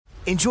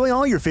Enjoy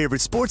all your favorite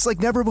sports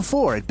like never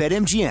before at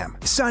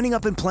BetMGM. Signing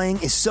up and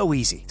playing is so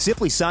easy.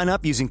 Simply sign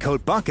up using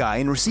code Buckeye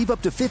and receive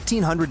up to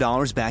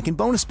 $1,500 back in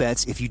bonus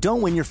bets if you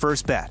don't win your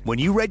first bet. When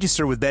you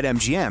register with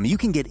BetMGM, you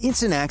can get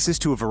instant access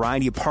to a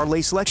variety of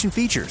parlay selection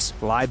features,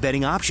 live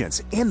betting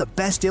options, and the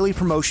best daily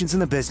promotions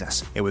in the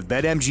business. And with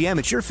BetMGM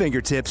at your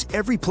fingertips,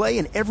 every play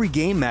and every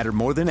game matter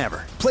more than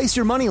ever. Place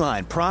your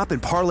moneyline, prop,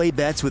 and parlay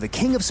bets with the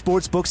king of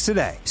sportsbooks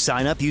today.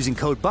 Sign up using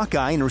code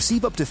Buckeye and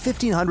receive up to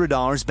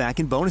 $1,500 back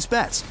in bonus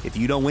bets if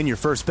you don't win your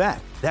first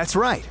bet. That's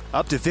right,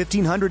 up to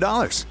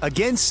 $1,500.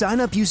 Again, sign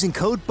up using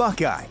code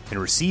Buckeye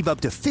and receive up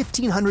to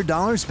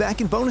 $1,500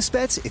 back in bonus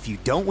bets if you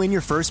don't win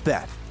your first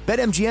bet.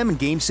 BetMGM and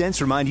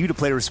GameSense remind you to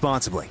play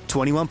responsibly.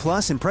 21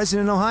 plus and present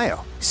in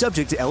Ohio.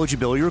 Subject to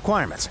eligibility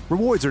requirements.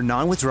 Rewards are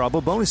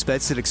non-withdrawable bonus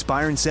bets that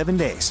expire in 7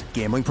 days.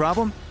 Gambling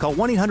problem? Call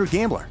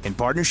 1-800-GAMBLER in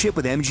partnership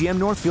with MGM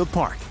Northfield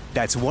Park.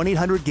 That's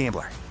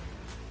 1-800-GAMBLER.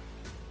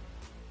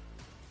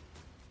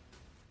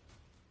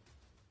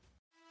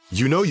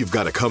 You know you've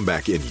got a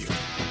comeback in you.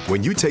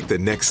 When you take the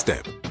next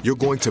step, you're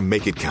going to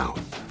make it count.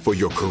 For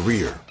your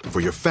career, for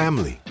your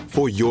family,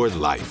 for your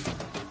life.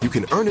 You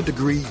can earn a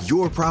degree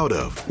you're proud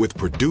of with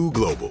Purdue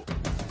Global.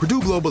 Purdue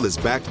Global is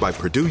backed by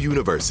Purdue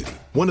University,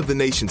 one of the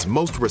nation's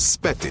most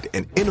respected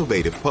and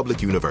innovative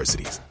public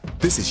universities.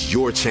 This is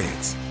your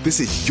chance. This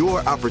is your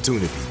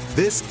opportunity.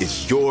 This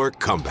is your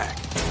comeback.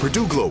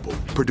 Purdue Global,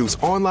 Purdue's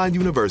online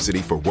university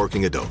for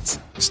working adults.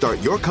 Start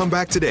your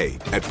comeback today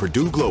at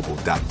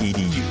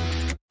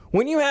purdueglobal.edu.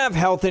 When you have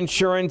health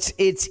insurance,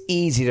 it's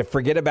easy to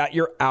forget about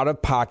your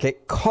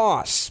out-of-pocket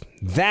costs.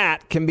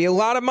 That can be a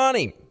lot of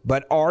money,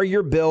 but are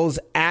your bills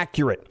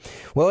accurate?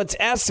 Well, it's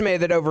estimated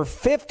that over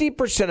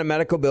 50% of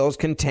medical bills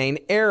contain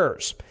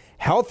errors.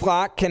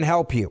 HealthLock can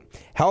help you.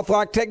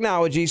 HealthLock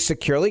technology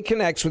securely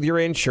connects with your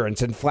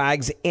insurance and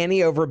flags any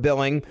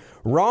overbilling,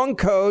 wrong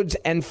codes,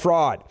 and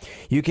fraud.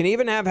 You can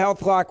even have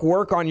HealthLock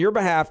work on your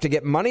behalf to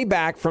get money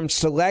back from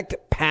select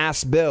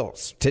past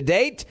bills. To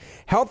date,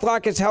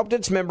 HealthLock has helped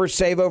its members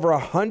save over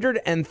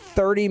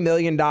 $130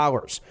 million.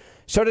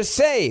 So to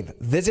save,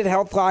 visit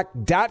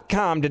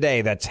healthlock.com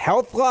today. That's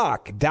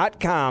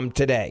healthlock.com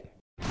today.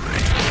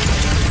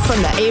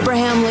 From the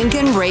Abraham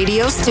Lincoln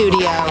Radio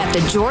Studio at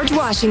the George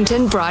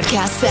Washington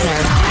Broadcast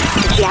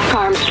Center, Jack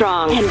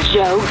Armstrong and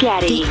Joe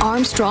Getty. The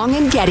Armstrong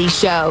and Getty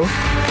Show.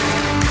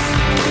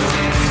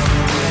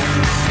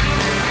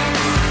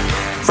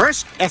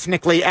 First,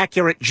 ethnically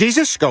accurate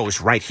Jesus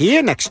goes right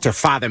here next to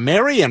Father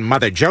Mary and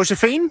Mother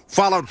Josephine,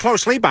 followed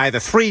closely by the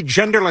three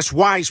genderless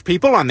wise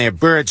people on their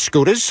bird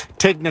scooters,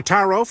 Tig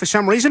Notaro for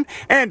some reason,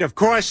 and of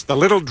course the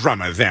little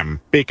drummer them,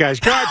 because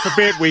God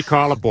forbid we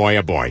call a boy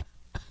a boy.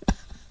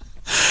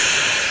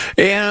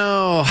 You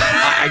know,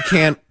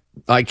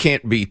 I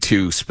can't be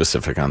too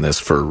specific on this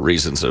for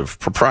reasons of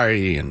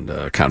propriety and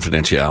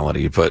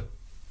confidentiality, but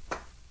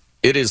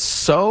it is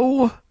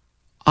so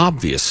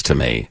obvious to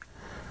me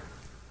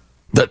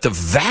that the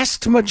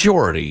vast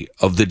majority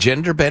of the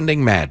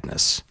gender-bending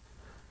madness,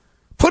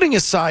 putting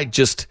aside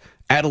just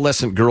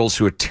adolescent girls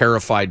who are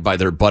terrified by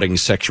their budding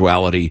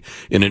sexuality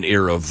in an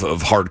era of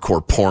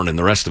hardcore porn and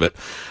the rest of it,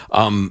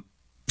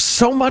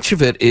 so much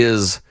of it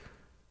is,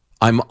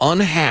 I'm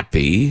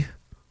unhappy,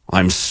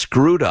 I'm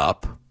screwed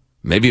up,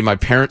 maybe my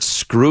parents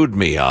screwed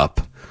me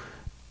up,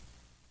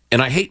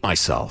 and I hate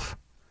myself,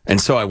 and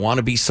so I want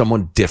to be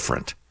someone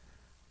different.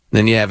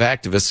 Then you have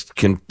activists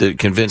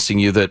convincing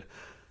you that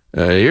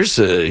here's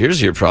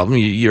your problem.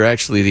 You're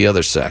actually the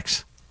other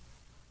sex.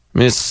 I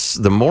mean, it's,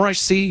 the more I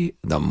see,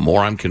 the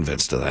more I'm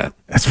convinced of that.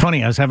 That's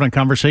funny. I was having a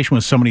conversation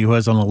with somebody who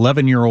has an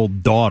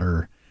 11-year-old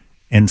daughter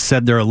and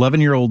said their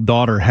 11-year-old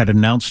daughter had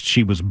announced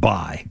she was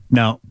bi.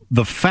 Now,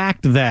 the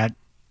fact that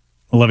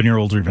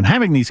 11-year-olds are even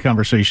having these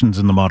conversations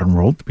in the modern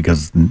world,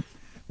 because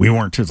we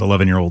weren't as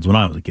 11-year-olds when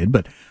I was a kid,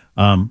 but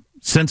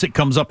since it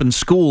comes up in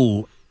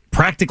school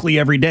practically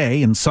every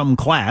day in some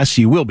class,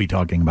 you will be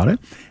talking about it.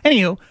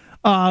 Anywho,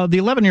 the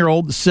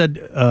 11-year-old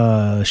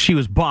said she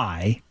was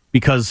bi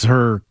because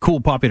her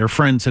cool, popular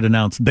friends had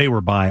announced they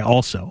were bi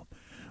also.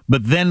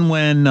 But then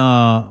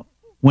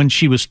when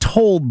she was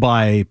told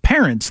by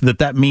parents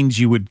that means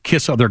you would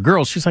kiss other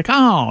girls, she's like,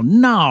 oh,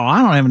 no,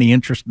 I don't have any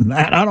interest in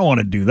that. I don't want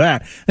to do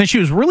that. And she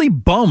was really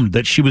bummed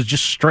that she was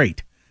just straight.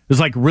 It was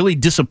like really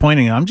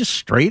disappointing. I'm just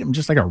straight. I'm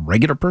just like a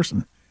regular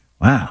person.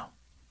 Wow.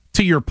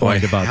 To your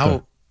point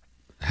about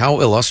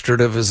how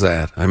illustrative is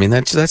that? I mean,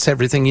 that's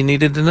everything you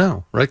needed to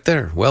know right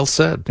there. Well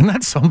said. Isn't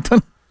that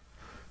something?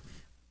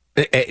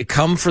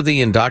 Come for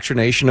the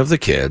indoctrination of the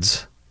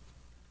kids.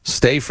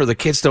 Stay for the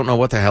kids don't know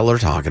what the hell they're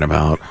talking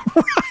about.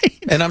 Right.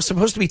 And I'm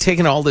supposed to be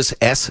taking all this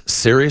S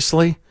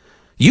seriously?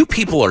 You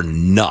people are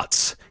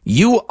nuts.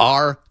 You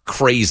are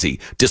crazy.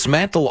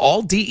 Dismantle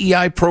all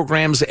DEI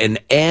programs and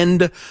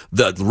end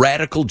the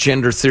radical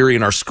gender theory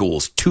in our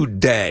schools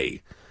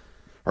today.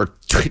 Or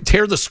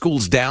tear the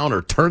schools down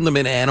or turn them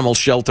into animal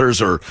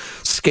shelters or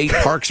skate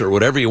parks or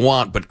whatever you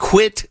want, but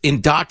quit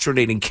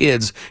indoctrinating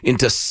kids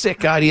into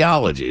sick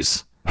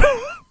ideologies.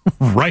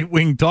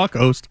 Right-wing talk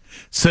host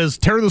says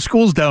tear the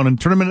schools down and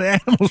turn them into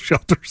animal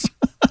shelters.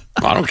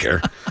 I don't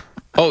care.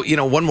 Oh,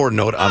 one more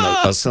note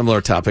on a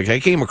similar topic. I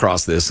came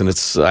across this, and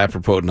it's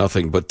apropos of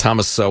nothing, but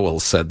Thomas Sowell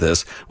said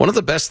this. One of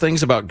the best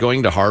things about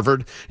going to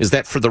Harvard is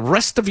that for the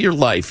rest of your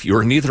life, you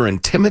are neither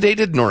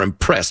intimidated nor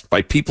impressed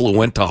by people who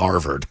went to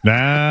Harvard.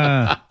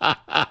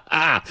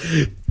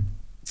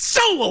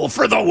 Sowell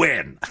for the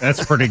win!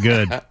 That's pretty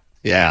good.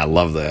 Yeah, I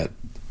love that.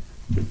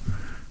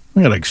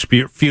 I got a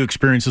few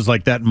experiences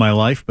like that in my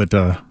life, but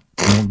I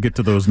won't get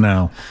to those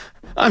now.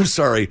 I'm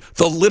sorry,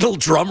 the little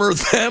drummer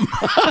them?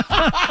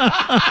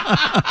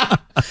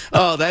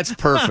 Oh, that's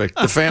perfect.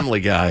 The Family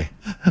Guy.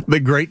 The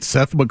great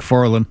Seth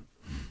MacFarlane.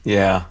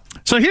 Yeah.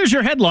 So here's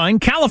your headline.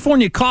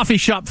 California coffee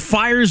shop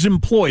fires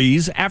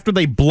employees after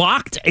they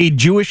blocked a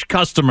Jewish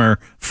customer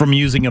from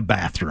using a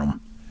bathroom.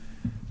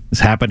 This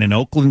happened in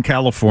Oakland,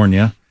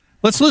 California.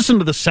 Let's listen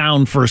to the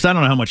sound first. I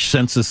don't know how much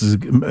sense this is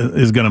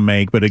going to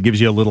make, but it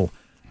gives you a little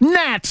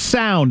nat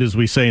sound, as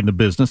we say in the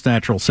business,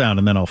 natural sound,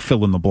 and then I'll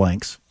fill in the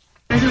blanks.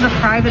 This is a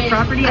private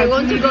property. I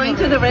want to go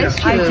into the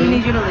restroom. I do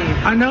need you to leave.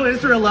 I know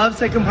Israel loves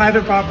taking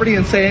private property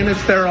and saying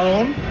it's their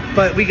own,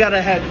 but we gotta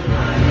head.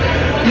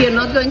 You're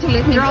not going to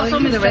let me go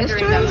into the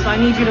restroom? Them, so I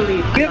need you to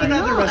leave. We have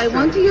another restroom. I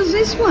want to use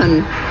this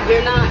one.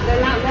 They're not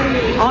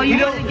letting you. All you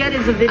want to get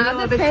is a video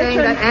of it saying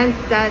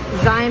that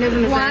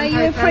Zionism is Why are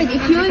you afraid?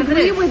 If you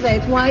agree with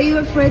it, why are you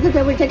afraid that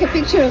I will take a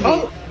picture of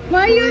it?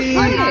 Why are you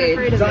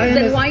afraid?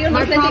 Then why are you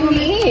not letting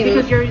me in?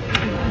 Because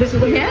this is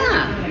what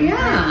Yeah.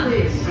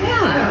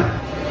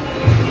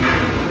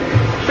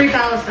 Free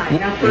Palestine.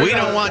 We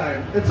don't want.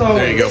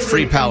 There you go.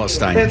 Free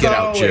Palestine. Get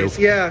out, Jew.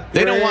 Yeah.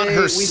 They don't want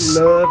her. We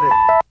love it.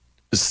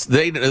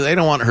 They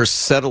don't want her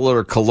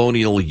settler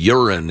colonial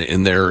urine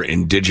in their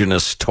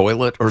indigenous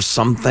toilet or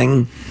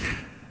something.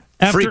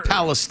 Free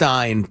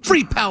Palestine.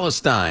 Free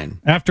Palestine.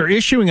 After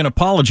issuing an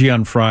apology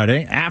on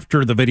Friday,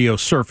 after the video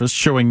surfaced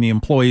showing the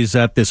employees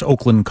at this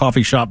Oakland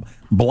coffee shop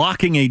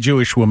blocking a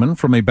Jewish woman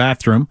from a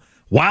bathroom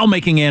while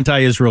making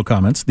anti-Israel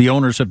comments, the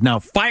owners have now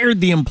fired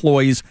the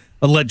employees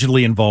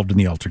allegedly involved in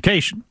the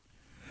altercation.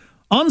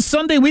 On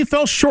Sunday, we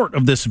fell short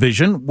of this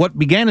vision. What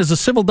began as a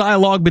civil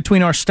dialogue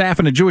between our staff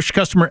and a Jewish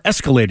customer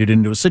escalated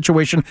into a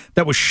situation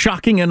that was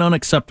shocking and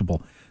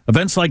unacceptable.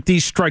 Events like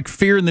these strike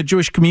fear in the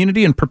Jewish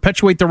community and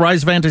perpetuate the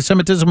rise of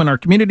anti-Semitism in our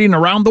community and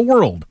around the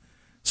world,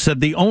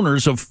 said the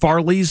owners of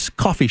Farley's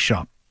Coffee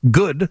Shop.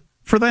 Good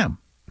for them.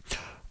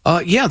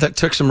 Yeah, that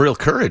took some real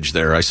courage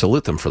there. I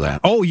salute them for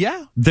that. Oh,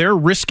 yeah. They're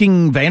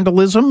risking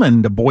vandalism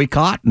and a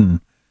boycott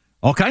and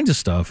all kinds of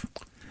stuff.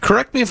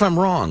 Correct me if I'm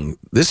wrong.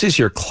 This is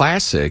your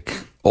classic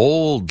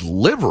old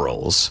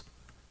liberals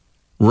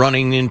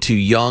running into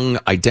young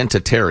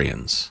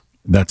identitarians.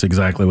 That's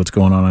exactly what's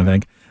going on, I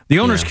think. The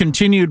owners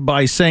continued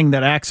by saying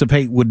that acts of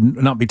hate would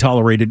not be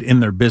tolerated in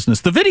their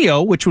business. The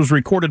video, which was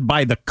recorded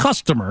by the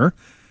customer,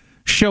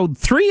 showed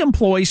 3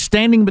 employees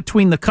standing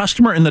between the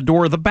customer and the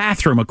door of the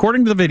bathroom.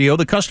 According to the video,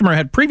 the customer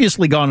had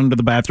previously gone into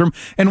the bathroom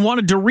and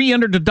wanted to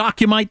re-enter to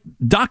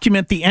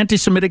document the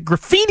anti-Semitic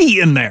graffiti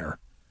in there.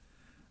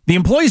 The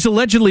employees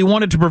allegedly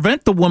wanted to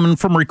prevent the woman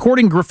from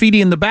recording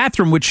graffiti in the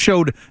bathroom, which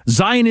showed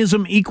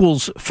Zionism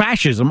equals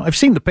fascism. I've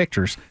seen the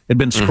pictures. It had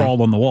been scrawled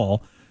on the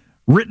wall.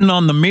 Written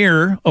on the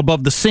mirror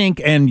above the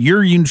sink, and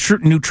your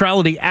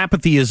neutrality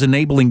apathy is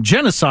enabling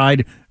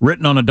genocide,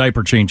 written on a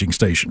diaper-changing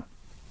station.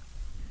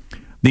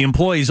 The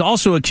employees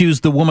also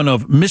accused the woman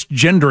of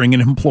misgendering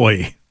an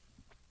employee.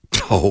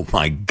 Oh,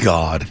 my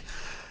God.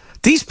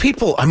 These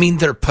people, I mean,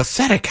 they're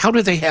pathetic. How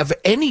do they have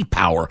any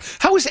power?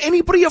 How is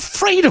anybody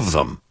afraid of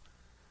them?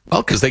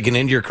 Well, because they can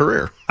end your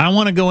career. I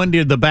want to go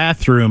into the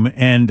bathroom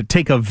and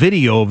take a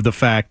video of the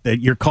fact that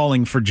you're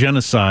calling for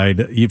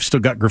genocide. You've still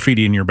got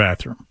graffiti in your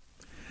bathroom.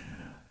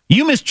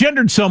 You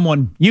misgendered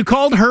someone. You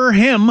called her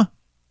him. And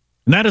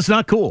that is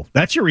not cool.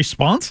 That's your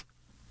response?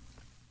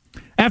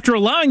 After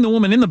allowing the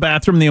woman in the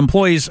bathroom, the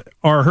employees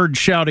are heard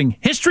shouting,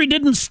 "History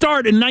didn't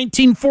start in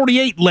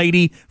 1948,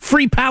 lady.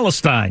 Free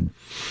Palestine."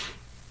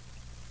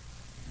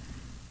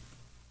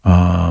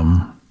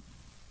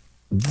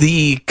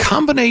 The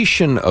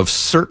combination of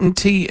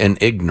certainty and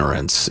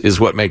ignorance is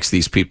what makes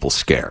these people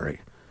scary.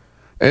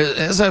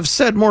 As I've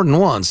said more than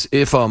once,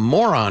 if a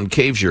moron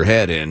caves your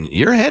head in,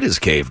 your head is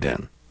caved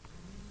in.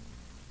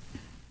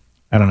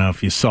 I don't know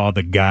if you saw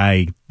the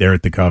guy there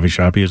at the coffee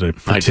shop. He was a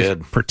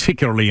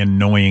particularly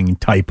annoying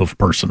type of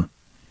person.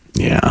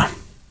 Yeah.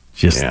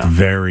 Just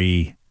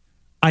very,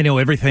 I know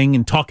everything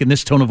and talk in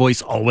this tone of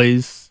voice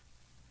always.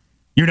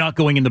 You're not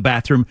going in the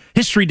bathroom.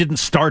 History didn't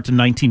start in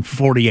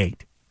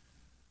 1948.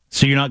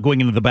 So you're not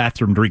going into the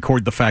bathroom to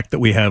record the fact that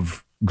we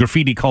have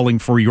graffiti calling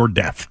for your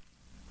death.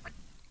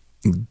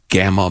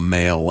 Gamma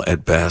male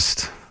at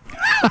best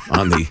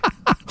on the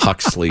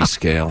Huxley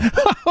scale.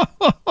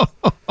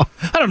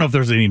 I don't know if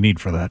there's any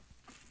need for that.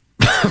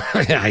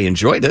 I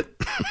enjoyed it.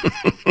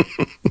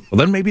 Well,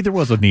 then maybe there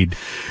was a need.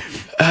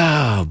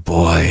 Oh,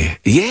 boy.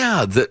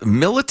 Yeah, the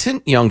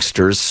militant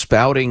youngsters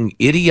spouting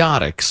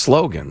idiotic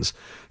slogans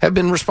have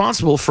been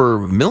responsible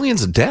for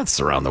millions of deaths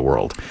around the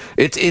world.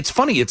 It's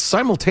funny. It's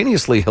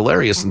simultaneously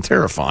hilarious and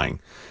terrifying.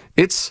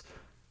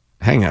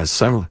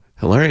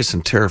 Hilarious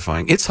and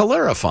terrifying. It's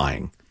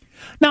hilarifying.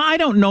 Now, I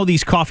don't know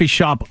these coffee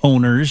shop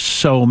owners,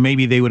 so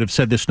maybe they would have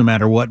said this no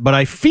matter what, but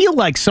I feel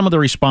like some of the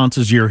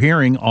responses you're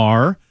hearing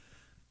are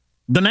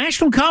the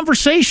national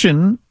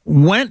conversation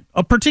went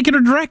a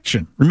particular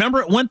direction.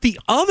 Remember, it went the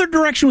other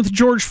direction with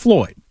George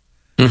Floyd.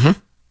 Mm-hmm.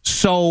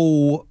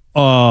 So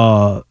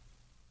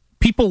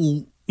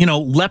people,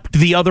 leapt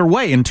the other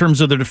way in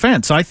terms of their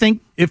defense. I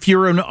think if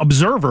you're an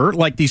observer,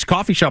 like these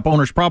coffee shop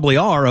owners probably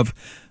are, of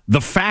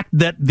the fact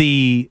that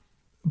the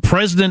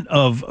president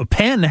of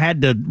Penn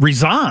had to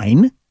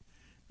resign,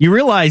 you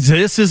realize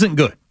this isn't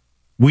good.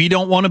 We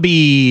don't want to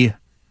be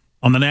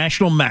on the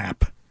national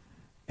map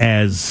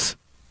as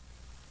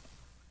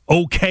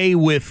okay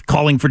with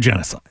calling for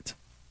genocides.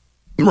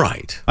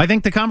 Right. I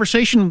think the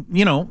conversation,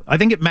 I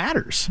think it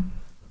matters.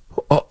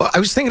 I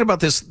was thinking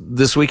about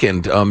this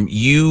weekend.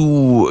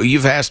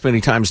 You've asked many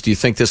times, do you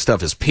think this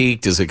stuff has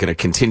peaked? Is it going to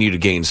continue to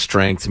gain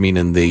strength?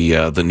 Meaning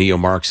the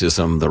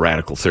neo-Marxism, the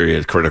radical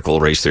theory, critical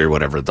race theory,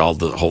 whatever, the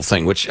whole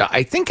thing, which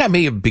I think I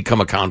may have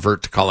become a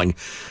convert to calling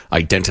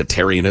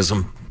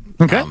identitarianism.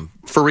 Okay.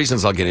 For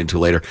reasons I'll get into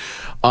later.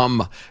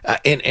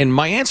 And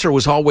my answer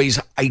was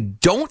always, I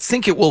don't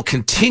think it will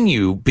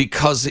continue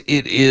because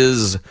it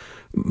is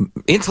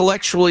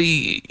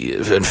intellectually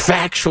and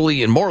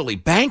factually and morally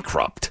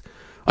bankrupt.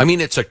 I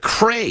mean, it's a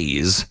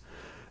craze,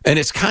 and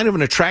it's kind of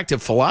an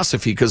attractive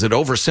philosophy because it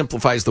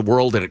oversimplifies the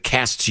world and it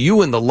casts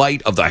you in the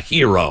light of the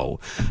hero,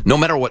 no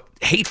matter what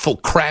hateful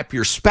crap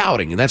you're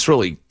spouting, and that's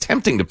really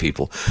tempting to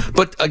people.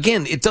 But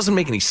again, it doesn't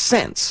make any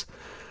sense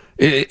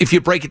if you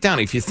break it down,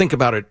 if you think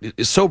about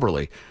it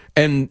soberly.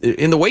 And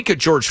in the wake of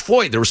George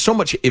Floyd, there was so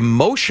much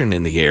emotion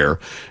in the air.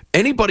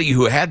 Anybody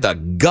who had the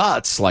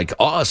guts, like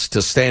us,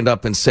 to stand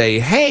up and say,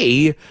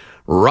 hey,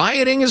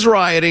 rioting is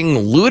rioting,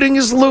 looting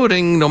is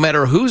looting, no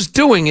matter who's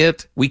doing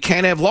it. We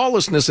can't have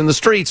lawlessness in the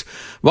streets.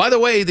 By the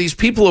way, these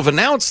people have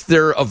announced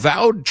they're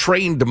avowed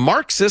trained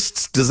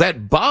Marxists. Does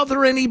that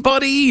bother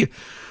anybody?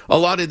 A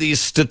lot of these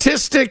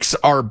statistics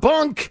are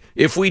bunk.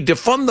 If we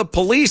defund the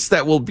police,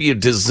 that will be a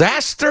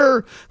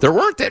disaster. There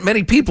weren't that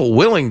many people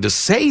willing to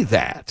say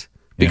that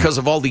because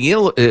of all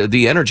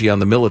the energy on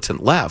the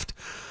militant left.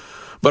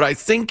 But I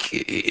think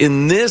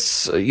in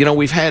this,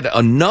 we've had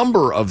a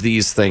number of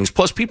these things,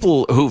 plus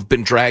people who've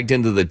been dragged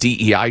into the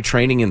DEI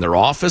training in their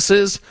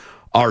offices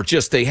are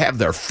just, they have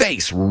their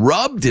face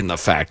rubbed in the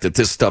fact that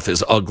this stuff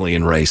is ugly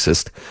and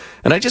racist.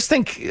 And I just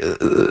think,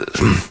 you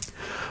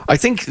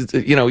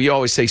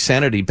always say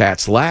sanity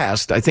bats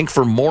last. I think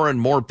for more and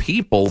more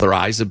people, their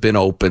eyes have been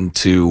open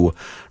to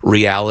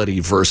reality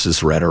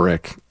versus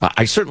rhetoric.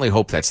 I certainly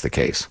hope that's the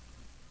case.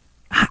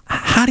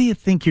 How do you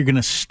think you're going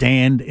to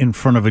stand in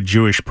front of a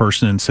Jewish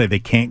person and say they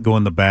can't go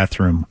in the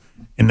bathroom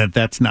and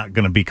that's not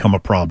going to become a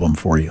problem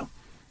for you,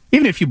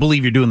 even if you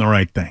believe you're doing the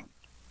right thing?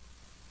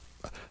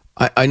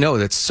 I know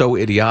that's so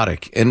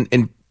idiotic. And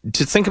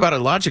to think about it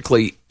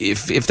logically,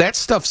 if that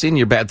stuff's in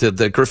your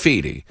the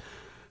graffiti,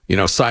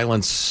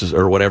 silence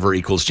or whatever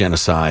equals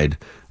genocide,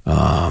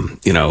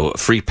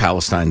 free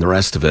Palestine, the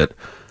rest of it,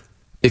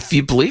 if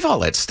you believe all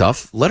that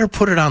stuff, let her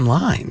put it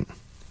online.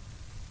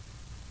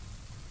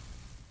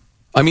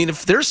 I mean,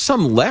 if there's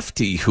some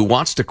lefty who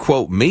wants to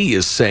quote me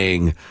as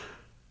saying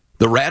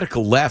the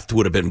radical left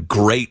would have been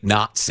great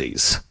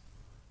Nazis,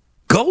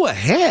 go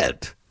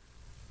ahead.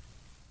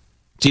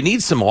 Do you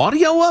need some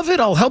audio of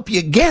it? I'll help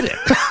you get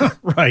it.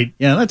 Right.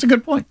 Yeah, that's a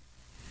good point.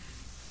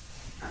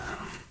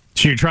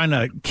 So you're trying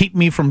to keep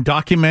me from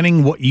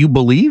documenting what you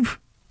believe?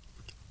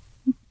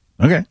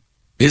 Okay.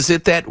 Is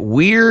it that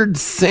weird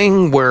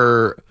thing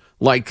where,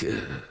 like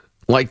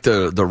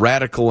the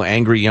radical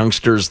angry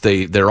youngsters,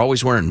 they're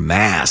always wearing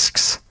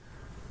masks,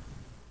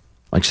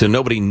 like, so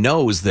nobody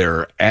knows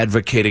they're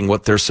advocating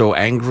what they're so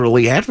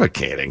angrily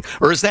advocating?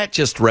 Or is that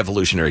just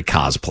revolutionary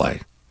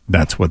cosplay?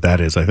 That's what that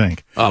is, I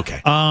think.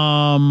 Okay. A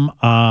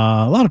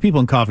lot of people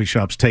in coffee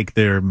shops take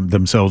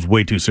themselves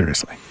way too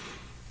seriously.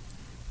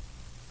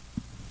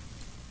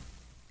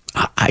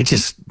 What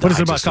is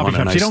it about coffee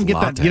shops? Nice You don't get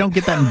latte. that. You don't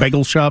get that in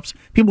bagel shops.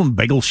 People in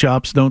bagel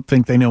shops don't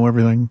think they know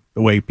everything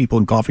the way people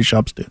in coffee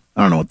shops do.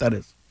 I don't know what that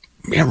is.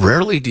 Yeah,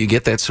 rarely do you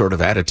get that sort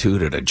of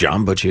attitude at a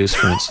Jamba Juice,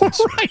 for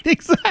instance. Right,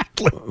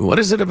 exactly. What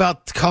is it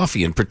about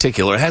coffee in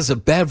particular? It has a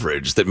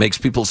beverage that makes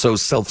people so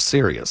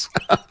self-serious.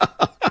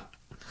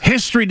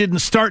 History didn't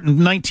start in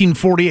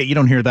 1948. You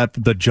don't hear that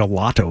at the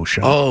Gelato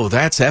Show. Oh,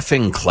 that's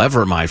effing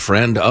clever, my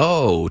friend.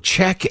 Oh,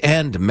 check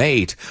and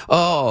mate.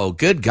 Oh,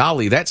 good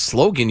golly, that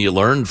slogan you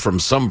learned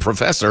from some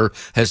professor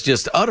has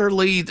just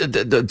utterly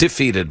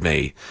defeated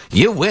me.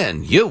 You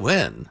win, you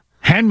win.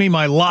 Hand me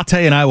my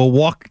latte and I will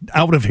walk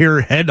out of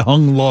here head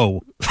hung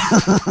low.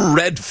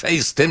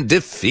 Red-faced and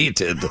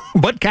defeated.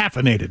 But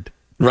caffeinated.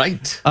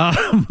 Right.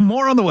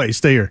 More on the way.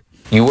 Stay here.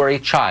 You were a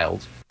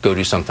child. Go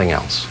do something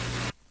else.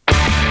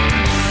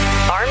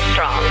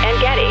 Armstrong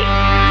and Getty.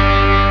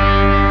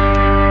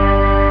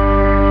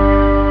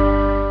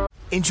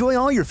 Enjoy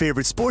all your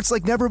favorite sports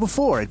like never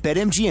before at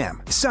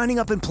BetMGM. Signing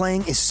up and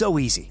playing is so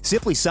easy.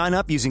 Simply sign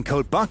up using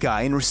code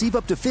Buckeye and receive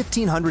up to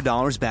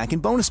 $1,500 back in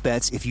bonus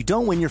bets if you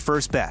don't win your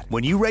first bet.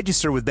 When you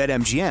register with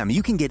BetMGM,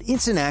 you can get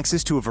instant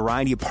access to a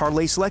variety of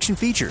parlay selection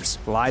features,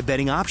 live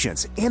betting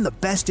options, and the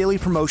best daily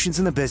promotions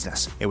in the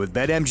business. And with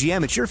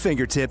BetMGM at your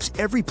fingertips,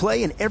 every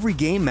play and every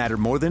game matter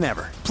more than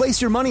ever.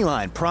 Place your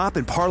moneyline, prop,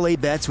 and parlay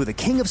bets with the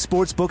king of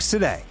sportsbooks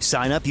today.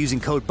 Sign up using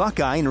code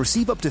Buckeye and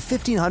receive up to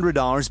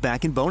 $1,500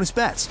 back in bonus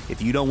bets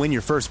if you don't win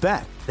your first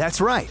bet.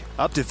 That's right,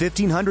 up to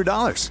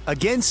 $1,500.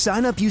 Again,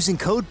 sign up using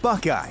code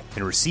Buckeye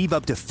and receive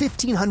up to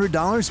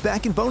 $1,500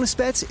 back in bonus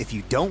bets if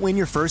you don't win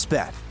your first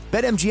bet.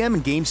 BetMGM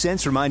and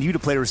GameSense remind you to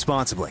play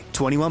responsibly.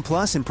 21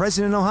 plus and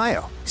present in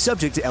Ohio.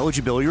 Subject to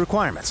eligibility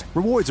requirements.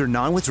 Rewards are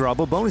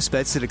non-withdrawable bonus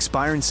bets that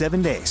expire in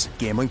 7 days.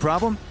 Gambling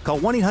problem? Call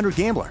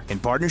 1-800-GAMBLER in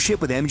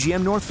partnership with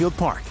MGM Northfield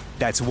Park.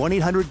 That's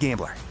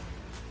 1-800-GAMBLER.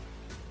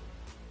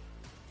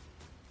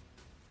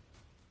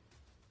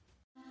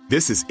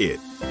 This is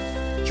it.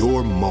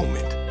 Your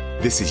moment.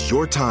 This is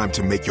your time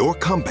to make your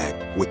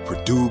comeback with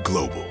Purdue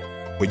Global.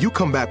 When you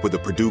come back with a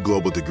Purdue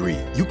Global degree,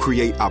 you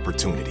create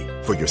opportunity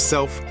for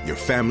yourself, your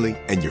family,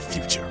 and your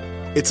future.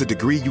 It's a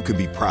degree you can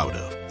be proud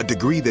of, a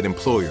degree that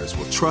employers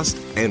will trust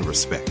and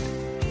respect.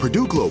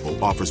 Purdue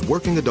Global offers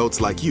working adults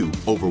like you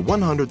over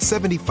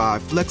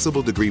 175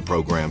 flexible degree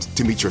programs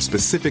to meet your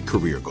specific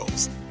career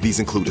goals. These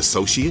include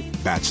associate,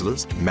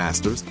 bachelor's,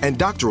 master's, and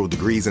doctoral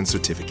degrees and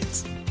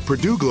certificates.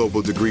 Purdue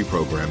Global degree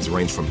programs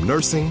range from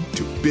nursing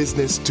to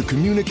business to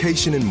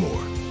communication and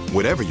more.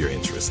 Whatever your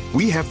interest,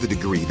 we have the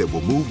degree that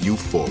will move you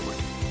forward.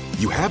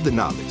 You have the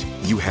knowledge,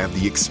 you have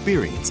the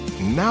experience.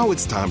 Now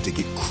it's time to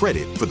get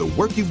credit for the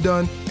work you've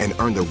done and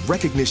earn the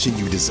recognition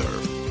you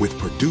deserve with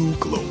Purdue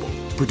Global,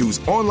 Purdue's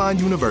online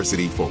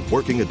university for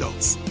working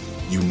adults.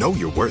 You know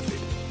you're worth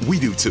it. We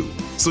do too.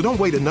 So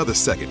don't wait another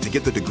second to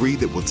get the degree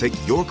that will take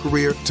your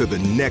career to the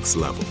next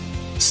level.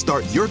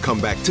 Start your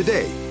comeback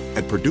today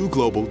at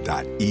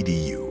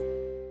purdueglobal.edu.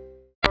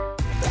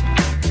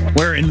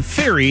 Where, in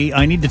theory,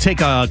 I need to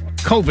take a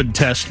COVID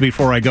test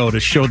before I go to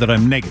show that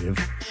I'm negative.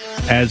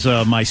 As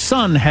my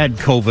son had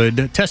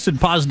COVID, tested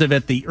positive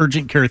at the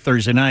urgent care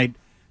Thursday night,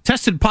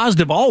 tested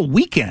positive all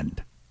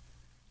weekend.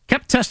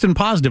 Kept testing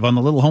positive on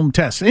the little home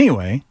test.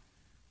 Anyway,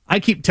 I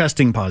keep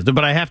testing positive,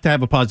 but I have to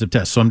have a positive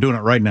test, so I'm doing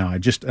it right now. I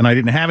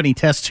didn't have any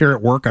tests here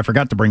at work. I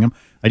forgot to bring them.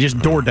 I just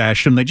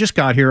DoorDashed them. They just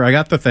got here. I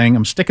got the thing.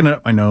 I'm sticking it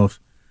up my nose.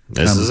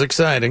 This is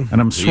exciting.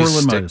 And I'm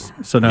swirling my...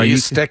 So now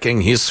he's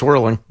sticking. He's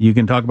swirling. You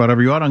can talk about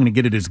whatever you want. I'm going to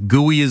get it as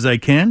gooey as I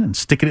can and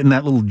stick it in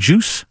that little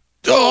juice.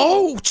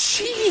 Oh,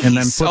 jeez. And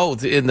then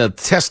in the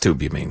test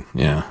tube, you mean?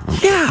 Yeah.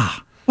 Okay. Yeah.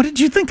 What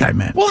did you think I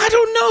meant? Well, I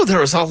don't know.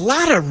 There was a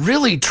lot of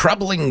really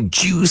troubling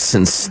juice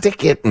and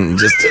stick it and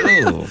just...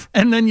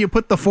 And then you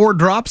put the 4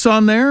 drops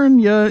on there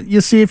and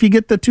you see if you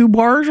get the 2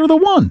 bars or the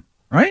 1,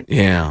 right?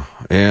 Yeah.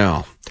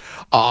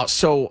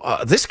 So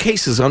this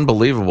case is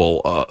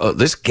unbelievable.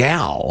 This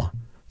gal...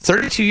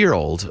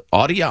 32-year-old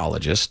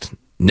audiologist,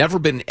 never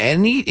been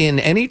in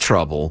any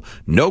trouble,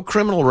 no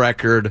criminal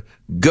record,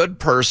 good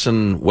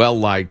person,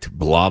 well-liked,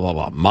 blah, blah,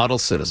 blah, model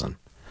citizen.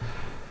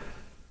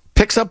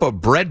 Picks up a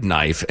bread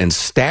knife and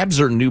stabs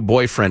her new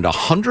boyfriend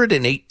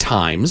 108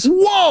 times.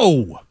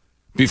 Whoa!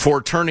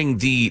 Before turning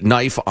the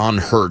knife on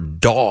her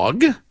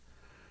dog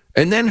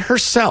and then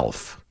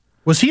herself.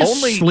 Was he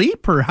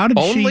asleep, or how did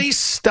she... Only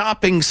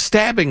stopping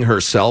stabbing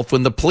herself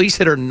when the police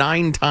hit her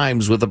 9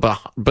 times with a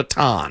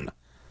baton.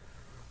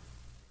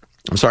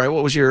 I'm sorry,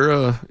 what was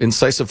your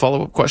incisive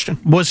follow-up question?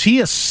 Was he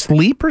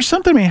asleep or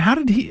something? I mean, how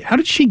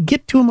did she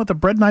get to him with a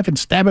bread knife and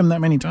stab him that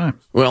many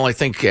times? Well, I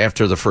think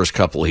after the first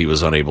couple, he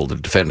was unable to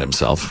defend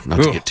himself.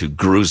 Not to get too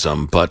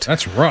gruesome, but...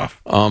 That's rough.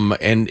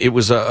 And it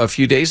was a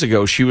few days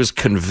ago, she was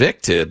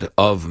convicted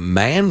of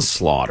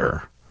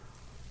manslaughter.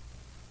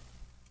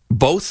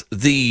 Both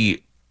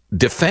the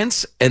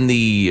defense and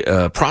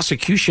the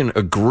prosecution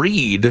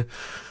agreed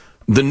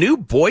the new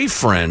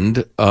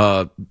boyfriend...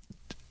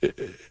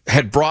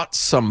 had brought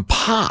some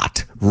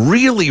pot,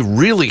 really,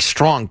 really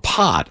strong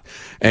pot,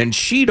 and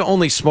she'd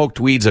only smoked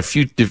weed a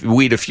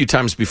few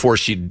times before.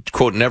 She'd,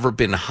 quote, never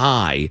been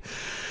high,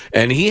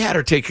 and he had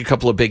her take a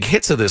couple of big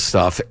hits of this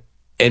stuff,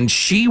 and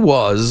she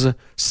was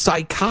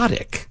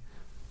psychotic.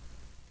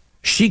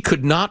 She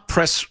could not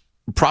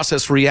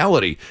process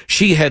reality.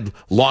 She had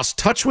lost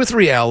touch with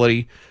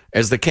reality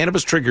as the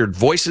cannabis triggered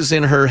voices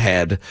in her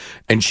head,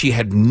 and she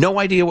had no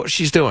idea what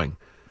she's doing.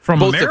 From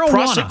both marijuana. The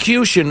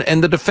prosecution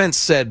and the defense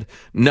said,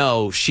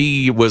 no,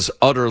 she was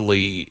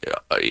utterly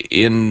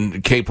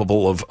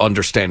incapable of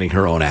understanding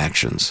her own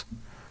actions,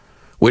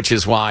 which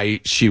is why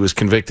she was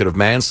convicted of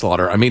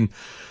manslaughter. I mean,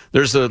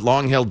 there's a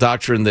long-held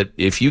doctrine that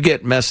if you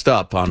get messed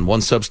up on one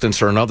substance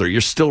or another,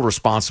 you're still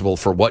responsible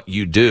for what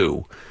you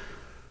do.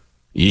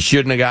 You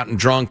shouldn't have gotten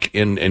drunk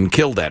and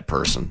killed that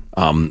person,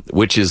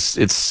 which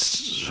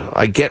is,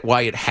 I get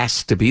why it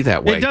has to be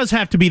that way. It does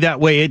have to be that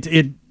way.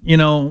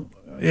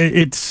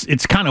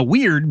 It's kind of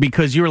weird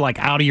because you're like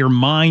out of your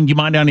mind. You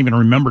might not even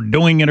remember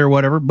doing it or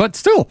whatever. But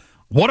still,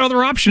 what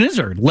other option is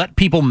there? Let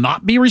people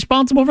not be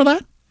responsible for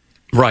that?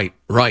 Right.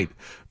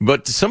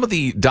 But some of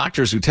the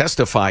doctors who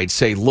testified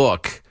say,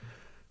 look,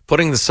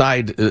 putting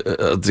aside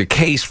the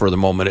case for the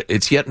moment,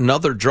 it's yet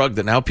another drug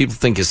that now people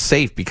think is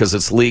safe because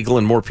it's legal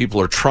and more people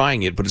are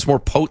trying it, but it's more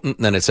potent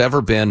than it's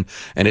ever been,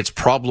 and it's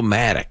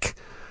problematic.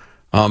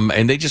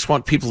 And they just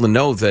want people to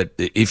know that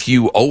if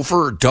you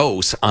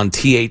overdose on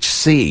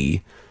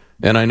THC,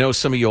 and I know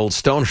some of you old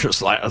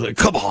stoners like,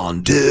 come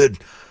on, dude.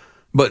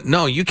 But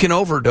no, you can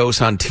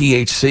overdose on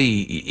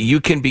THC. You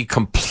can be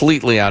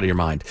completely out of your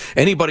mind.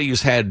 Anybody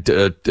who's had,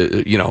 done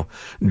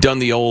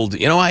the old,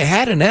 I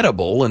had an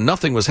edible and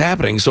nothing was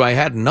happening, so I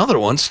had another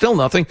one, still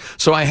nothing.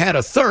 So I had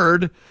a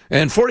third,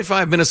 and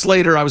 45 minutes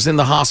later, I was in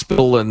the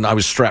hospital and I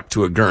was strapped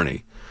to a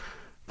gurney.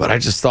 But I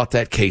just thought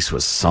that case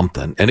was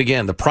something. And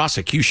again, the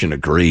prosecution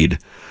agreed.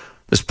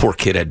 This poor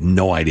kid had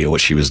no idea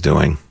what she was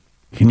doing.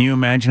 Can you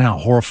imagine how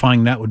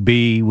horrifying that would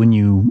be when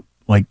you,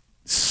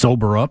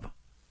 sober up?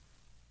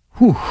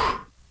 Whew.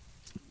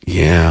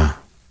 Yeah.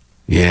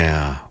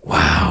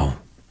 Wow.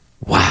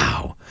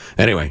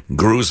 Anyway,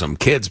 gruesome.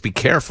 Kids, be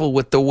careful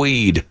with the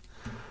weed.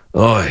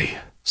 Oy,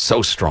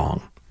 so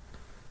strong.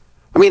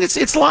 I mean,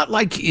 it's a lot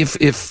like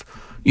if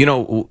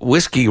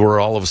whiskey were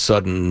all of a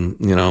sudden,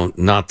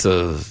 not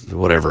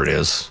whatever it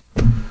is,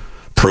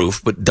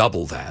 proof, but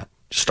double that.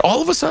 Just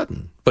all of a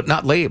sudden, but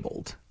not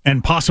labeled.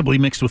 And possibly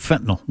mixed with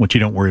fentanyl, which you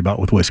don't worry about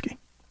with whiskey.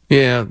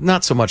 Yeah,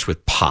 not so much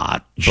with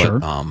pot. Sure.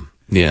 But,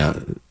 yeah.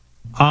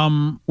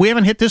 We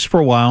haven't hit this for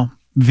a while.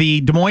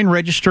 The Des Moines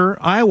Register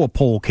Iowa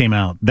poll came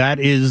out. That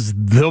is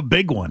the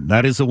big one.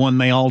 That is the one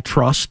they all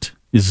trust,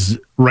 is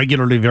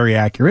regularly very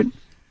accurate.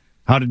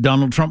 How did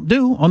Donald Trump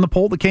do on the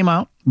poll that came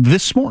out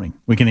this morning?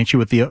 We can hit you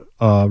with the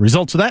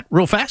results of that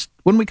real fast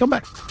when we come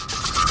back.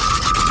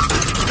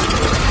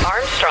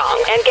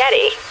 Armstrong and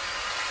Getty.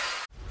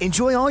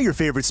 Enjoy all your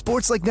favorite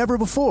sports like never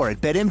before at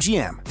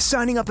BetMGM.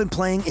 Signing up and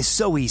playing is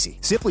so easy.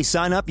 Simply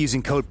sign up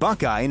using code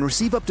Buckeye and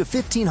receive up to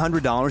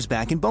 $1,500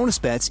 back in bonus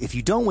bets if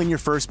you don't win your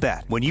first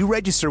bet. When you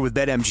register with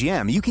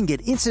BetMGM, you can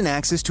get instant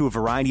access to a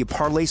variety of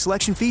parlay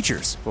selection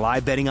features,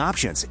 live betting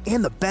options,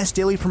 and the best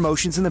daily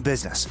promotions in the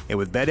business. And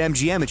with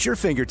BetMGM at your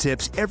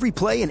fingertips, every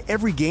play and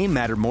every game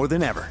matter more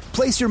than ever.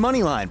 Place your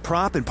moneyline,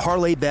 prop, and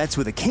parlay bets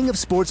with the king of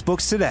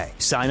sportsbooks today.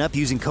 Sign up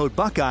using code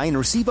Buckeye and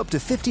receive up to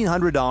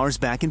 $1,500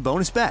 back in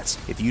bonus bets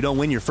if you don't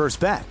win your first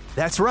bet.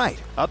 That's right,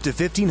 up to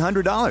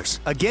 $1,500.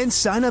 Again,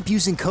 sign up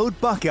using code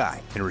Buckeye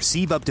and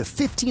receive up to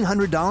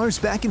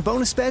 $1,500 back in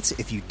bonus bets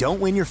if you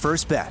don't win your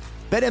first bet.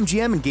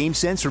 BetMGM and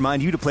GameSense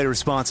remind you to play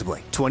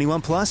responsibly.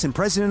 21 plus and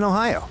present in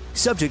Ohio.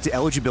 Subject to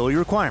eligibility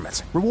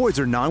requirements. Rewards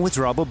are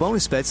non-withdrawable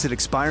bonus bets that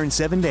expire in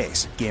 7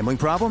 days. Gambling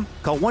problem?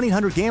 Call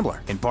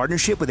 1-800-GAMBLER in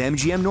partnership with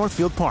MGM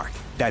Northfield Park.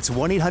 That's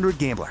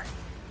 1-800-GAMBLER.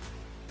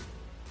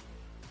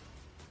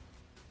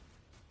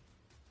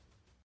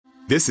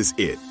 This is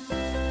it.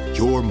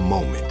 Your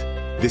moment.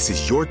 This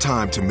is your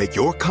time to make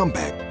your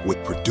comeback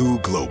with Purdue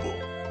Global.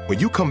 When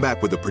you come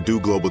back with a Purdue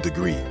Global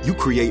degree, you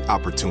create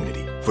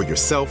opportunity for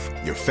yourself,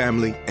 your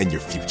family, and your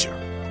future.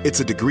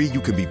 It's a degree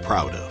you can be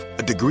proud of,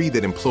 a degree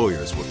that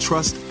employers will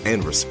trust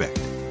and respect.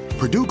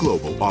 Purdue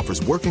Global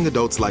offers working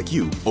adults like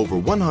you over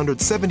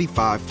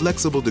 175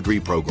 flexible degree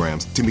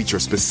programs to meet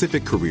your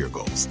specific career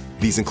goals.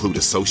 These include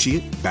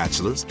associate,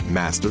 bachelor's,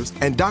 master's,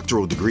 and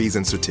doctoral degrees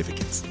and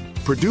certificates.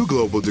 Purdue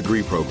Global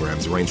degree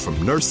programs range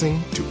from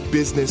nursing to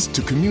business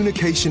to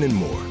communication and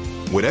more.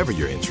 Whatever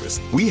your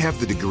interest, we have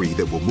the degree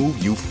that will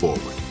move you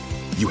forward.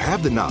 You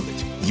have the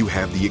knowledge, you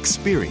have the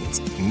experience.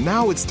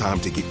 Now it's time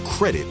to get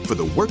credit for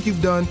the work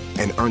you've done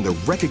and earn the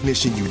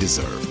recognition you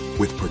deserve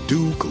with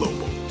Purdue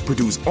Global,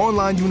 Purdue's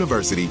online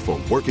university for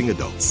working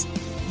adults.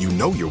 You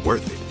know you're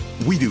worth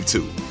it. We do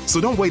too. So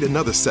don't wait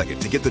another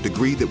second to get the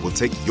degree that will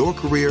take your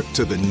career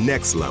to the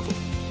next level.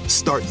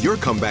 Start your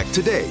comeback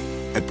today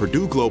at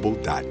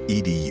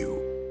purdueglobal.edu.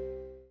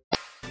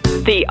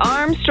 The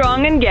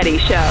Armstrong and Getty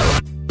Show.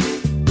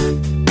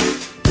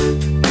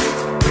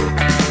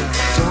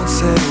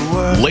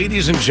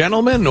 Ladies and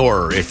gentlemen,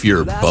 or if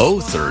you're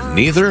both or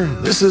neither,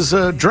 this is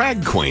a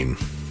drag queen.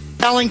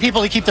 Telling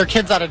people to keep their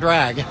kids out of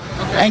drag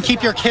and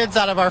keep your kids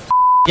out of our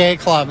gay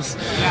clubs.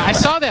 I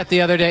saw that the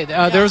other day.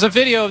 There was a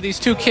video of these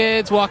two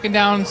kids walking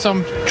down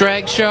some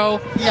drag show.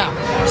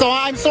 Yeah. So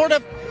I'm sort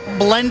of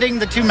blending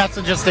the two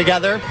messages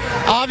together.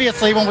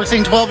 Obviously, when we're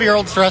seeing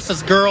 12-year-olds dressed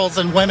as girls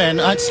and women,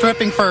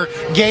 stripping for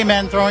gay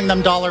men, throwing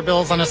them dollar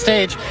bills on a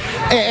stage,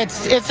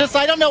 it's just,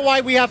 I don't know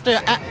why we have to,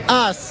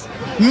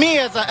 me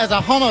as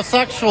a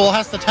homosexual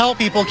has to tell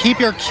people, keep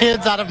your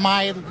kids out of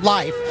my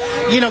life.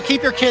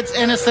 Keep your kids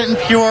innocent and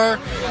pure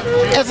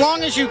as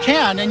long as you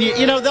can. And,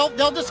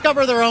 they'll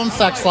discover their own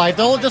sex life.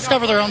 They'll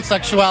discover their own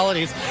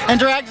sexualities. And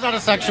drag's not a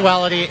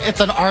sexuality. It's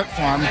an art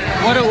form.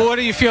 What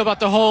do you feel about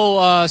the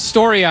whole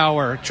story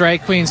hour,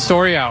 drag queen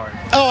story hour?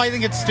 Oh, I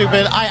think it's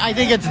stupid. I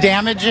think it's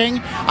damaging.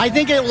 I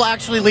think it will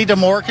actually lead to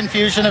more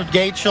confusion of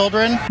gay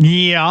children.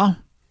 Yeah.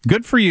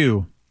 Good for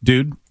you,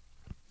 dude.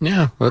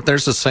 Yeah, but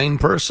there's a sane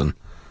person.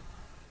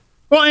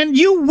 Well, and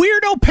you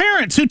weirdo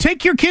parents who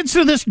take your kids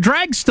to this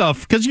drag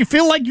stuff because you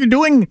feel like you're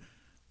doing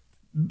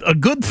a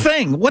good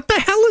thing. What the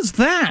hell is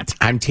that?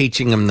 I'm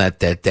teaching them that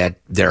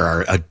there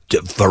are a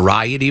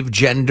variety of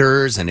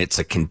genders and it's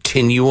a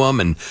continuum,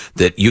 and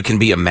that you can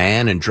be a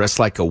man and dress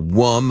like a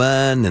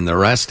woman and the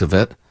rest of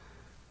it.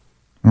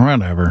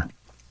 Whatever.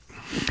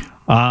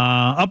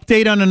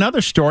 Update on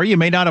another story. You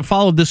may not have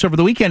followed this over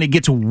the weekend. It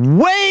gets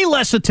way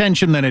less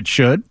attention than it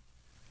should.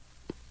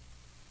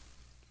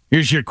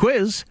 Here's your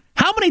quiz.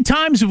 How many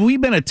times have we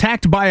been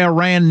attacked by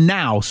Iran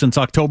now since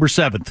October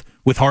 7th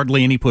with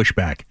hardly any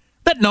pushback?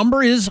 That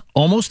number is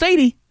almost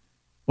 80.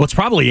 Well, it's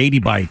probably 80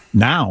 by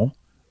now.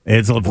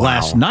 As of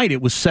last night,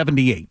 it was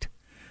 78.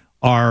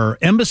 Our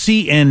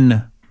embassy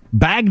in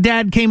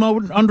Baghdad came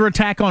under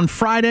attack on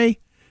Friday,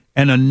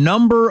 and a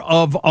number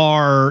of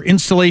our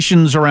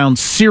installations around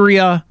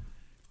Syria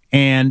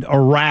and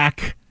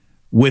Iraq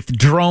with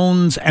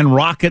drones and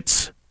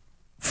rockets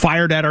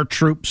fired at our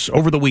troops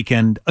over the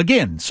weekend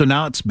again. So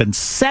now it's been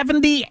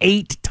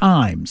 78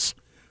 times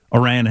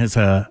Iran has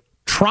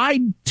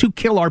tried to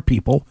kill our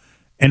people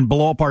and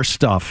blow up our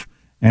stuff,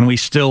 and we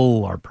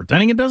still are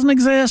pretending it doesn't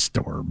exist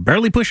or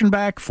barely pushing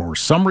back for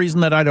some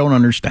reason that I don't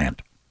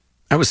understand.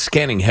 I was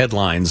scanning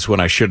headlines when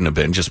I shouldn't have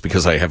been, just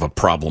because I have a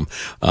problem,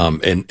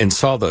 and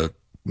saw the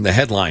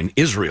headline,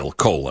 Israel,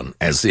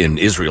 as in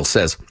Israel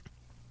says,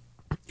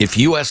 if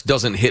U.S.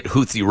 doesn't hit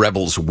Houthi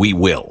rebels, we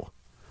will.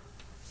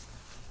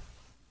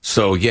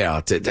 So,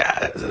 yeah,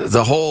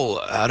 the whole,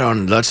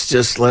 let's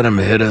just let them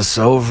hit us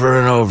over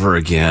and over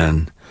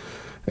again,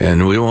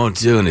 and we won't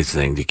do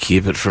anything to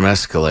keep it from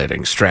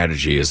escalating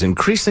strategy is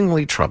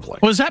increasingly troubling.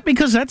 Was that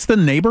because that's the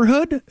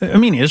neighborhood? I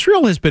mean,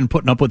 Israel has been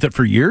putting up with it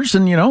for years,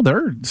 and,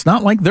 it's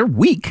not like they're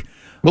weak.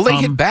 Well, they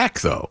hit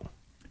back, though.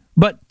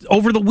 But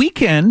over the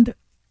weekend,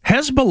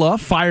 Hezbollah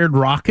fired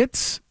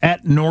rockets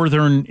at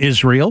northern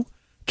Israel,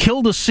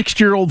 killed a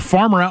 60-year-old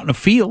farmer out in a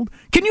field.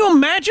 Can you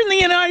imagine the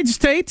United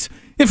States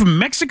if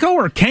Mexico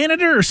or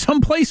Canada or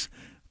someplace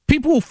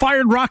people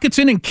fired rockets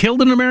in and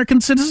killed an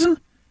American citizen?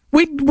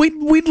 We'd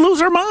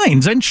lose our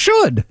minds, and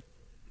should,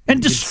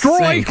 and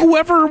destroy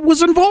whoever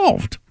was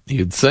involved.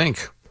 You'd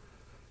think.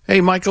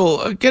 Hey,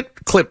 Michael,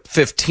 get clip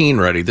 15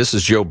 ready. This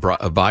is Joe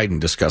Biden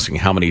discussing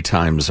how many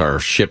times our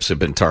ships have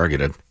been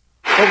targeted.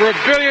 Over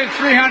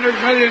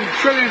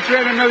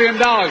 $1.3 billion.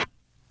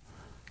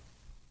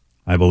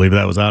 I believe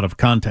that was out of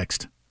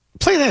context.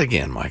 Play that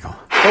again, Michael.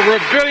 Over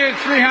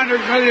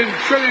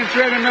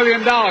 $1.3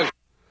 billion.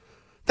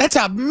 That's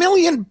a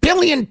million,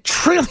 billion,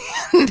 trillion,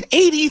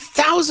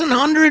 80,000,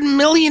 100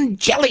 million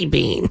jelly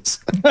beans.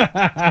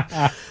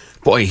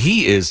 Boy,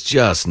 he is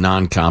just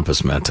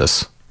non-compos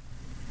mentis.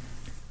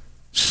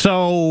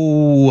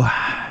 So,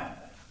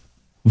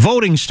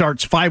 voting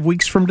starts 5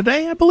 weeks from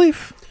today, I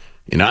believe.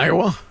 In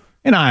Iowa?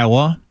 In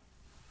Iowa.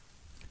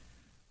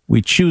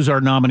 We choose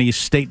our nominees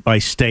state by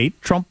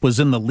state. Trump was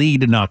in the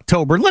lead in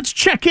October. Let's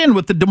check in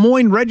with the Des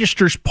Moines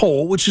Register's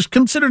poll, which is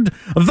considered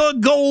the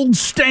gold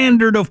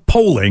standard of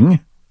polling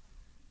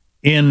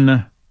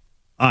in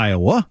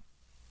Iowa.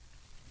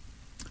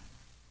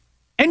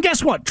 And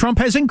guess what? Trump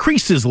has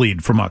increased his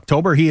lead from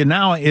October. He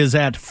now is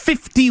at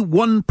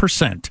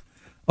 51%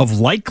 of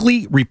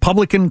likely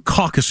Republican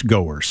caucus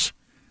goers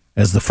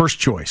as the first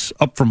choice,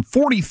 up from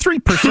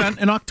 43%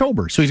 in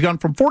October. So he's gone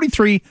from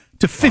 43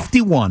 to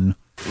 51.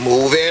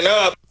 Moving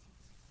up.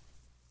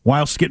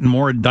 Whilst getting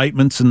more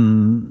indictments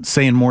and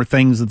saying more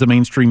things that the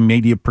mainstream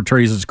media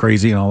portrays as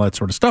crazy and all that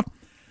sort of stuff.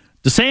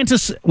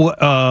 DeSantis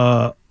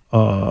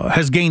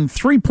has gained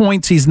 3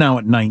 points. He's now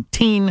at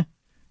 19,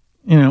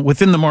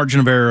 within the margin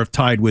of error of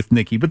tied with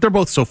Nikki, but they're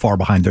both so far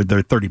behind.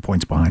 They're 30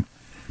 points behind.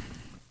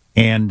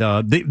 And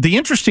the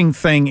interesting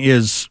thing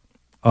is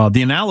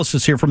the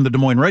analysis here from the Des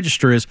Moines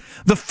Register is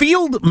the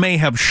field may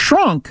have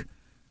shrunk,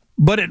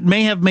 but it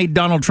may have made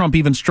Donald Trump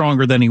even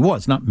stronger than he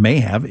was. Not may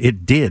have,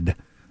 it did.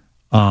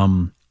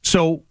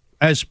 So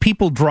as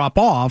people drop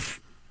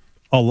off,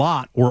 a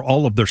lot or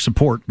all of their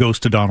support goes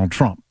to Donald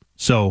Trump.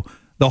 So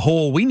the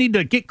whole, we need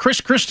to get Chris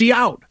Christie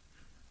out.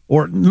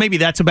 Or maybe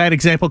that's a bad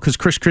example because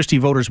Chris Christie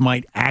voters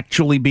might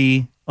actually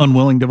be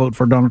unwilling to vote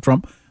for Donald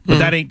Trump. But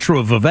that ain't true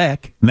of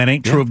Vivek, and that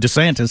ain't true of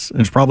DeSantis,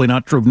 and it's probably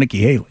not true of Nikki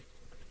Haley.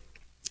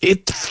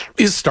 It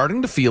is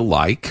starting to feel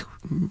like,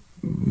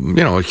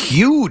 a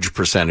huge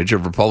percentage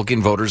of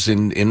Republican voters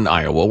in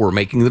Iowa were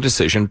making the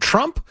decision,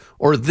 Trump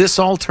or this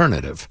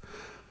alternative.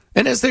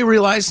 And as they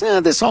realize,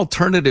 this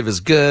alternative is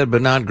good,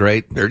 but not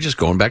great, they're just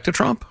going back to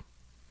Trump.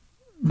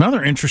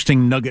 Another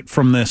interesting nugget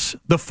from this.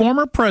 The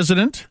former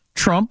president,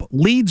 Trump,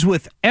 leads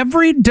with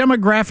every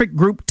demographic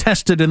group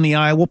tested in the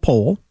Iowa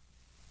poll.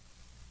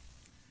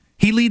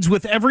 He leads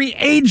with every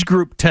age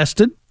group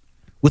tested,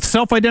 with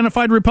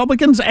self-identified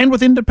Republicans and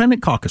with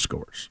independent caucus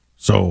goers.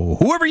 So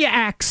whoever you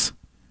axe,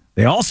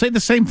 they all say the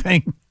same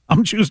thing.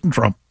 I'm choosing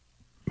Trump.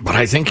 But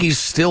I think he's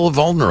still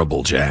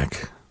vulnerable,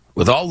 Jack.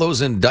 With all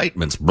those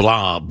indictments,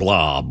 blah,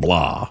 blah,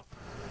 blah.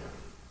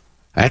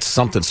 That's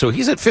something. So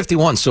he's at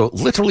 51. So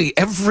literally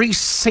every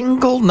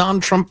single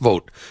non-Trump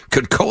vote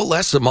could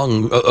coalesce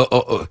among,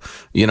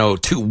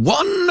 to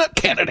one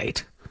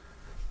candidate.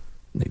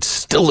 They'd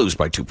still lose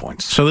by 2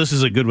 points. So this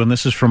is a good one.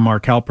 This is from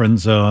Mark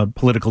Halperin's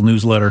political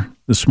newsletter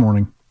this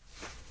morning.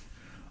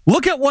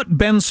 Look at what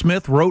Ben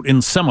Smith wrote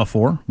in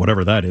Semaphore,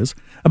 whatever that is,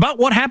 about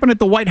what happened at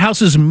the White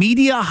House's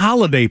media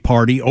holiday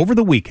party over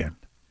the weekend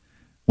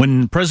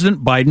when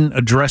President Biden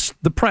addressed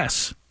the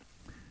press.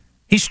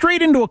 He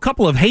strayed into a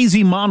couple of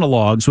hazy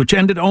monologues, which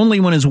ended only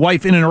when his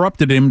wife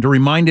interrupted him to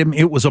remind him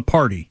it was a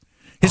party.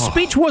 His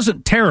speech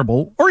wasn't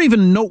terrible or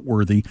even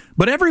noteworthy,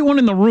 but everyone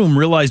in the room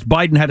realized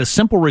Biden had a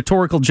simple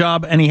rhetorical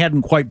job and he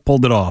hadn't quite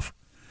pulled it off.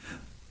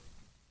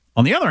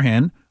 On the other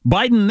hand,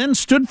 Biden then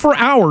stood for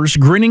hours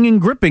grinning and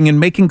gripping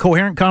and making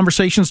coherent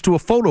conversations to a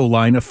photo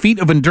line, a feat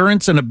of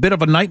endurance and a bit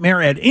of a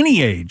nightmare at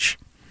any age.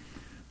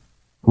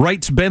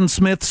 Writes Ben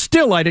Smith,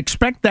 still I'd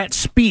expect that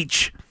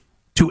speech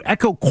to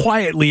echo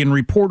quietly in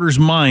reporters'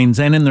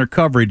 minds and in their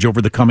coverage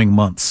over the coming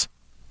months.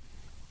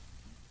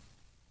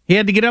 He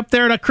had to get up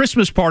there at a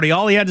Christmas party.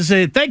 All he had to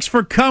say, thanks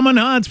for coming,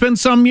 huh? It's been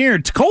some year.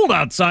 It's cold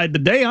outside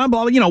today. I'm,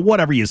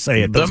 whatever you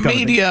say. The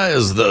media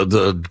is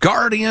the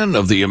guardian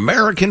of the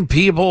American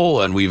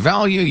people, and we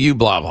value you,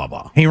 blah, blah,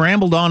 blah. He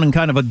rambled on in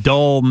kind of a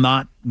dull,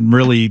 not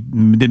really,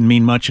 didn't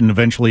mean much, and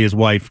eventually his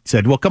wife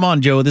said, well, come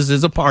on, Joe, this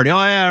is a party. Oh,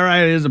 yeah,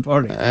 right, it is a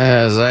party.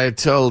 As I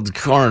told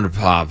Corn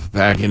Pop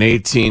back in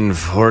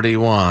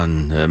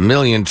 1841, a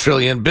million,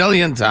 trillion,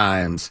 billion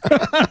times.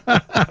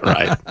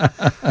 Right.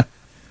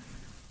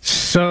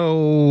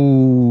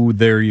 So,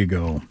 there you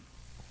go.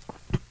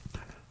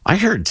 I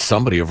heard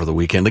somebody over the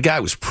weekend, the guy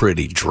was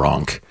pretty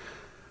drunk,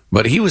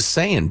 but he was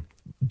saying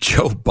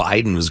Joe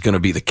Biden was going to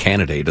be the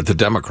candidate of the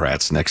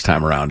Democrats next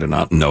time around in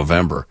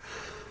November.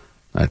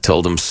 I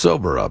told him,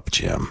 sober up,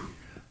 Jim.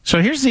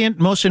 So here's the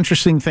most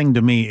interesting thing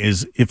to me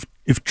is if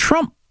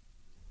Trump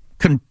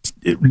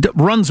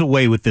runs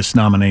away with this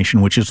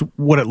nomination, which is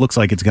what it looks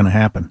like it's going to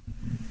happen,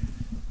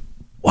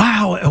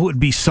 wow, it would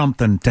be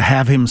something to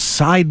have him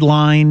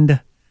sidelined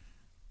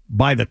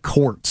by the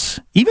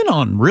courts, even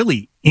on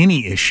really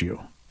any issue.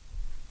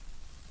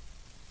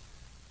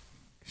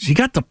 You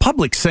got the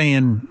public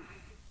saying,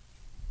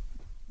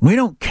 we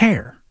don't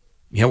care.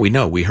 Yeah, we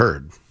know. We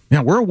heard.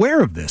 Yeah, we're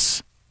aware of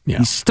this. Yeah.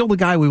 He's still the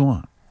guy we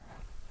want.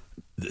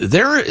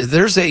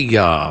 There's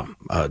a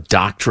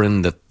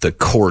doctrine that the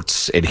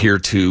courts adhere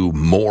to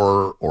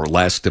more or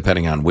less,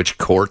 depending on which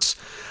courts.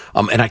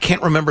 And I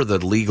can't remember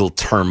the legal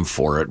term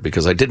for it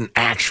because I didn't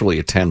actually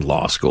attend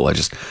law school. I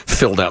just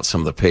filled out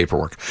some of the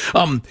paperwork.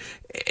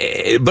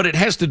 But it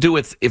has to do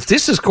with if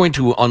this is going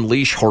to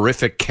unleash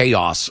horrific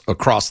chaos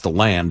across the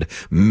land,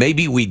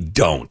 maybe we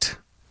don't.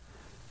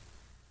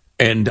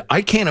 And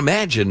I can't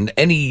imagine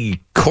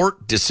any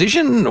court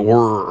decision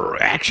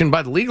or action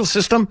by the legal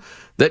system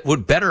that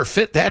would better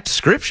fit that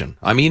description.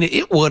 I mean,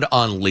 it would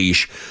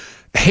unleash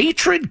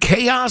hatred,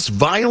 chaos,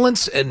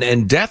 violence,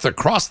 and death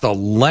across the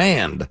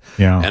land.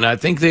 Yeah. And I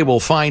think they will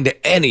find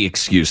any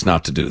excuse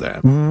not to do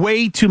that.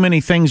 Way too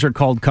many things are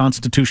called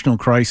constitutional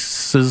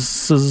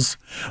crises,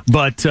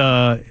 but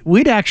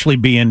we'd actually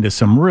be into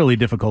some really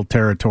difficult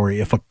territory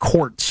if a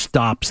court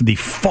stops the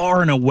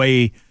far and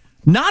away,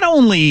 not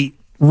only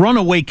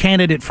runaway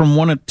candidate from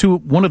one of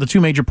the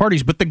two major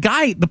parties, but the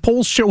guy the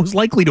polls show is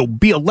likely to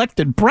be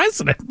elected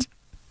president.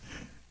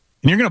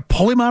 And you're going to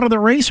pull him out of the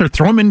race or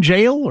throw him in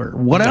jail or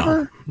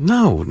whatever?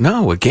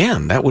 No.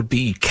 Again, that would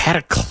be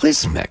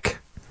cataclysmic.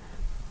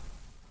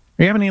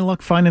 Are you having any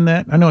luck finding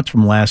that? I know it's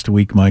from last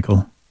week,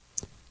 Michael.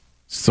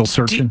 Still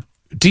searching?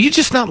 Do you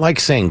just not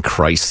like saying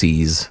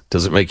crises?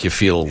 Does it make you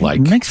feel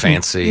like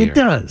fancy? It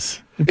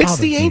does. It's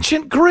the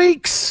ancient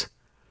Greeks.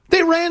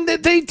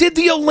 They did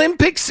the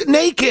Olympics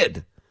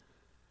naked.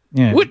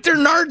 Yeah. With their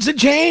nards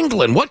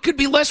a-jangling. What could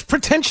be less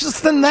pretentious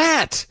than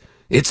that?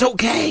 It's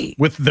okay.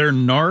 With their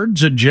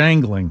nards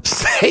a-jangling.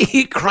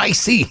 Say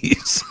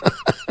crises.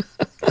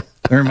 That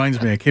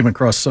reminds me, I came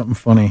across something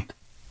funny.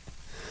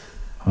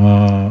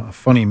 A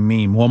funny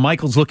meme. Well,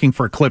 Michael's looking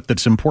for a clip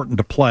that's important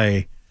to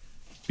play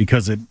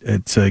because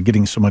it's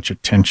getting so much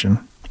attention.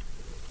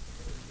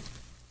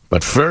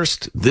 But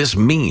first, this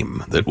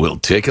meme that will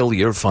tickle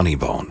your funny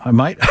bone. I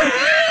might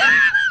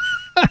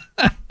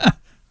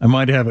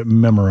have it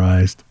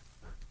memorized.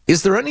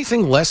 Is there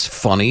anything less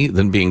funny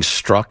than being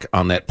struck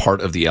on that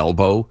part of the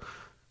elbow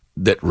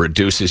that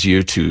reduces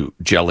you to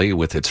jelly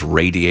with its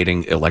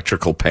radiating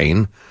electrical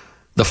pain?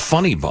 The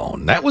funny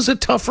bone. That was a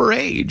tougher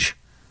age.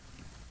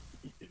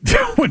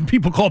 When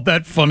people called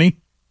that funny?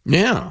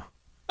 Yeah.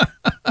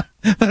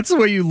 That's the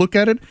way you look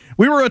at it?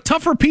 We were a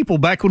tougher people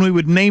back when we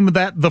would name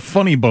that the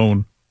funny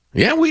bone.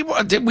 Yeah, we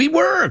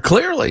were,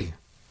 clearly.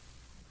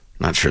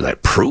 Not sure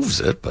that proves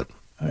it, but...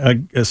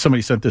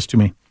 somebody sent this to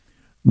me.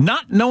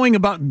 Not knowing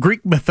about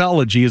Greek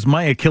mythology is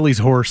my Achilles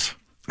horse.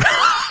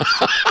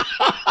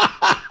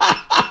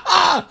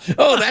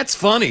 Oh, that's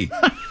funny.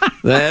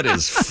 That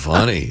is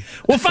funny.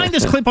 Well, find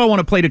this clip I want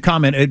to play to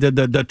comment,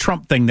 the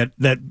Trump thing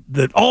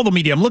that all the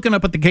media, I'm looking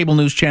up at the cable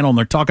news channel and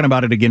they're talking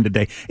about it again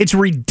today. It's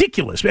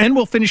ridiculous. And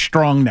we'll finish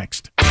strong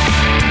next.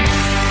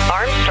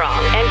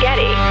 Armstrong and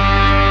Getty.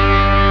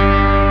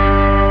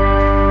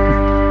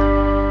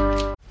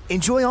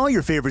 Enjoy all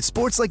your favorite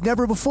sports like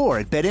never before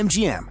at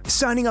BetMGM.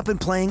 Signing up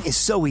and playing is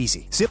so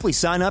easy. Simply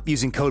sign up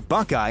using code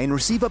Buckeye and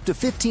receive up to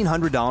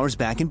 $1,500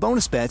 back in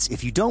bonus bets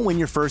if you don't win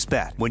your first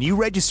bet. When you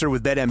register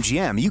with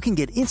BetMGM, you can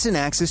get instant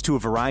access to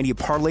a variety of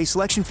parlay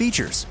selection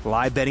features,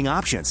 live betting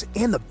options,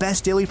 and the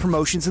best daily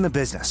promotions in the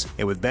business.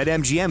 And with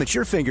BetMGM at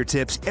your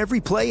fingertips, every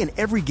play and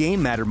every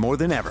game matter more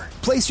than ever.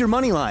 Place your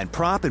moneyline,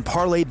 prop, and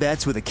parlay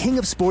bets with the king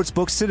of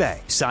sportsbooks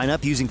today. Sign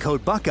up using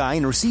code Buckeye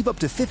and receive up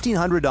to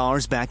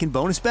 $1,500 back in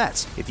bonus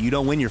bets if you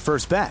don't win your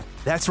first bet.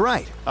 That's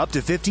right, up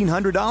to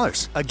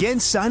 $1,500. Again,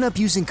 sign up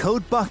using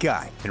code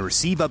Buckeye and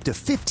receive up to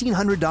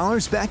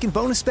 $1,500 back in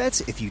bonus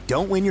bets if you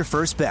don't win your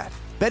first bet.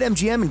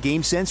 BetMGM and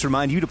GameSense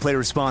remind you to play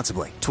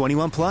responsibly.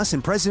 21 plus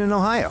and present in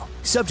Ohio.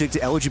 Subject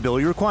to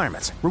eligibility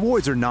requirements.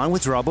 Rewards are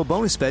non-withdrawable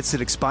bonus bets that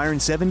expire in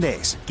 7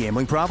 days.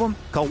 Gambling problem?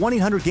 Call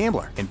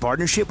 1-800-GAMBLER in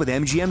partnership with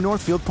MGM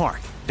Northfield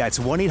Park. That's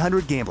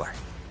 1-800-GAMBLER.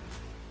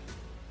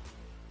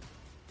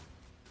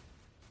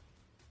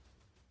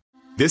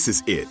 This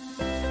is it.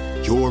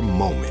 Your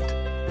moment.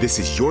 This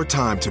is your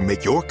time to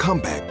make your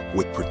comeback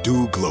with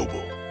Purdue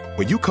Global.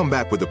 When you come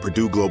back with a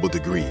Purdue Global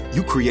degree,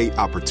 you create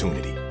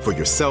opportunity for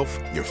yourself,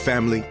 your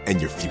family,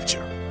 and your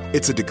future.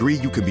 It's a degree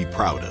you can be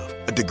proud of,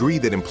 a degree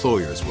that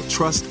employers will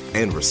trust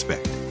and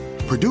respect.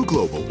 Purdue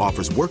Global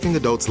offers working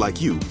adults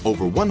like you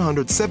over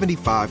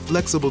 175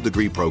 flexible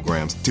degree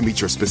programs to meet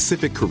your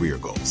specific career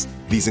goals.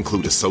 These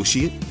include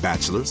associate,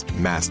 bachelor's,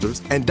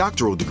 master's, and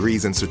doctoral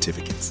degrees and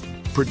certificates.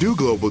 Purdue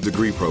Global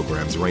degree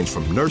programs range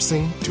from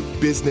nursing to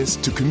business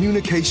to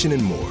communication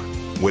and more.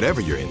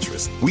 Whatever your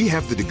interest, we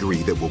have the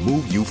degree that will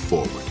move you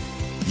forward.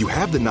 You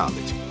have the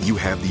knowledge, you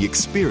have the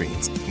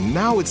experience.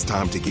 Now it's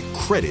time to get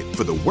credit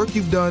for the work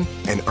you've done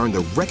and earn the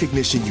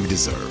recognition you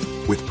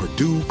deserve with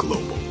Purdue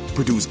Global,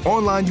 Purdue's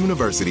online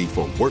university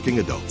for working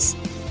adults.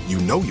 You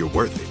know you're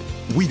worth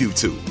it. We do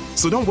too.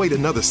 So don't wait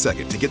another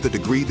second to get the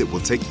degree that will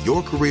take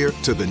your career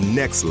to the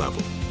next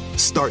level.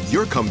 Start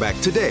your comeback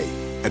today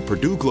at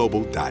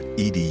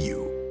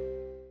purdueglobal.edu.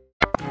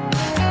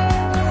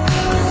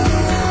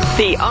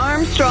 The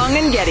Armstrong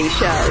and Getty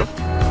Show.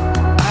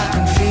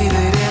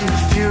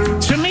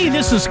 To me,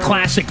 this is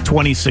classic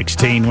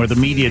 2016, where the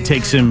media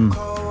takes him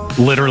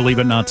literally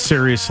but not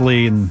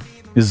seriously, and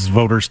his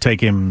voters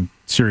take him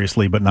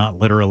seriously but not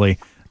literally.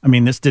 I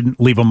mean, this didn't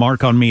leave a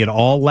mark on me at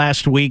all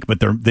last week, but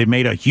they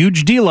made a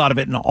huge deal out of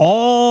it in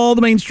all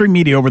the mainstream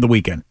media over the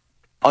weekend.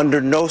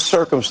 Under no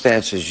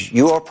circumstances,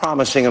 you are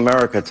promising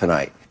America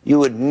tonight you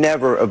would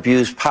never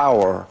abuse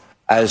power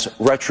as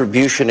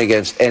retribution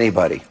against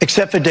anybody.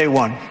 Except for day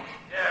one.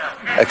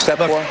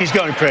 Except for? He's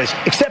going crazy.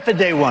 Except for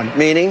day one.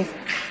 Meaning?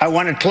 I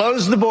want to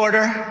close the border,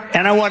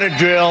 and I want to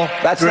drill.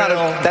 That's not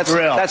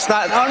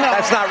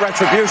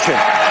retribution.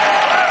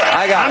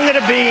 I'm going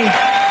to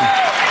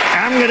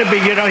be,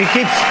 he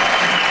keeps,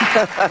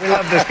 we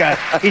love this guy.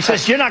 He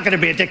says, you're not going to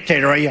be a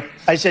dictator, are you?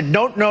 I said,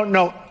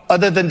 no,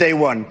 other than day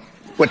one.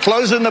 We're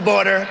closing the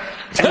border,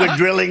 and we're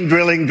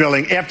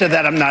drilling. After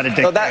that, I'm not a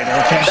dictator.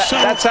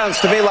 That sounds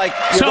to me like...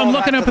 So I'm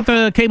looking up at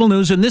the cable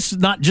news, and this is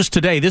not just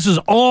today. This is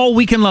all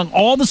weekend long.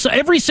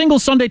 Every single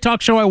Sunday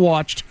talk show I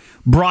watched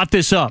brought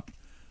this up.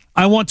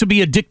 I want to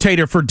be a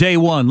dictator for day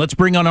one. Let's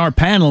bring on our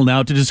panel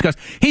now to discuss.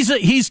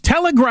 He's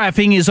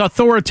telegraphing his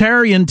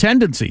authoritarian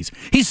tendencies.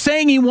 He's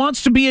saying he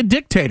wants to be a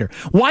dictator.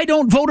 Why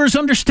don't voters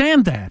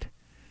understand that?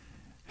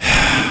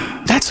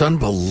 That's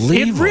unbelievable.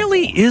 It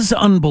really is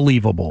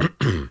unbelievable.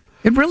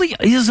 It really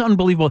is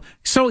unbelievable.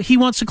 So he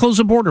wants to close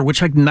the border,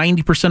 which like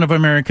 90% of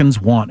Americans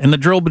want. And the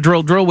drill,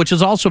 which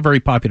is also very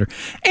popular.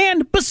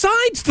 And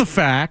besides the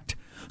fact,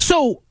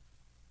 so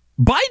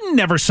Biden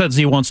never says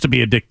he wants to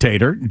be a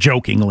dictator,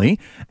 jokingly.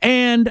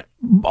 And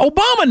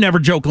Obama never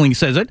jokingly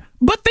says it.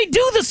 But they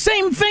do the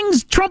same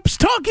things Trump's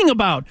talking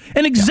about.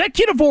 An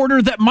executive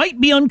order that might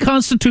be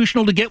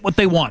unconstitutional to get what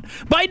they want.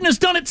 Biden has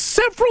done it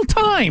several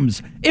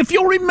times. If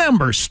you'll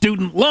remember,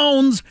 student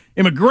loans,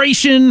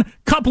 immigration,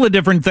 couple of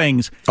different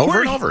things.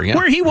 Over and over, yeah.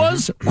 Where he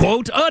was,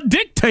 quote, a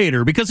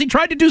dictator because he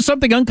tried to do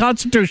something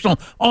unconstitutional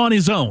on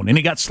his own. And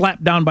he got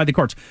slapped down by the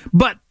courts.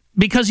 But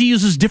because he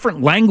uses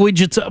different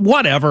language, it's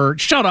whatever.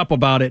 Shut up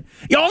about it.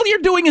 All you're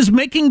doing is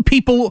making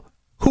people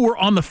who are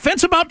on the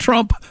fence about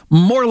Trump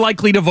more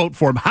likely to vote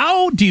for him.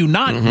 How do you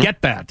not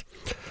get that?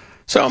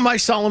 So my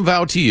solemn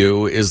vow to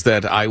you is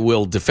that I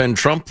will defend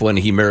Trump when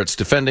he merits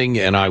defending,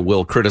 and I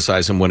will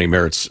criticize him when he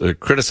merits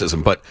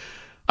criticism. But,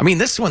 I mean,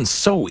 this one's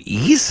so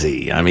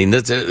easy. I mean,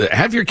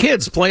 have your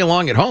kids play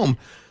along at home.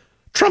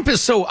 Trump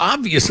is so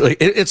obviously,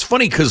 it's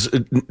funny because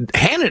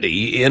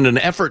Hannity, in an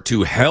effort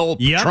to help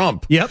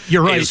Trump,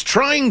 you're right, is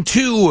trying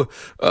to,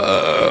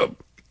 I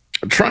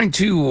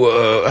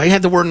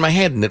had the word in my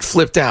head and it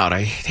flipped out.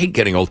 I hate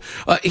getting old.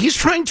 He's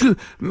trying to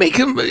make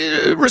him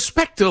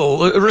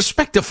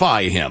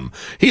respectify him.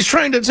 He's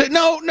trying to say,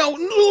 no,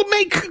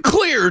 make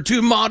clear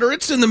to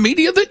moderates in the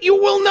media that you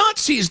will not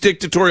seize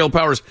dictatorial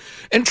powers.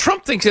 And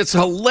Trump thinks it's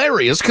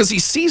hilarious because he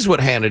sees what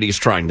Hannity's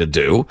trying to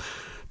do.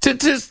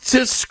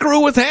 To screw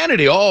with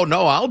Hannity. Oh,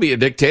 no, I'll be a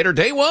dictator.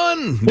 Day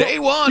one.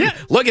 Yeah.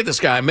 Look at this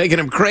guy, making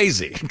him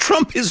crazy.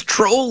 Trump is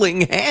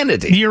trolling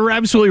Hannity. You're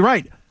absolutely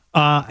right.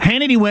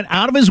 Hannity went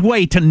out of his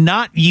way to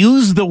not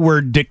use the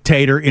word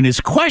dictator in his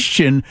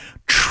question.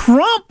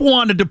 Trump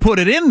wanted to put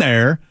it in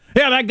there.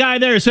 Yeah, that guy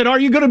there said, "Are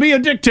you going to be a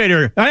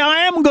dictator?"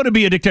 I am going to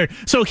be a dictator.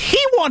 So he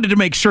wanted to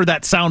make sure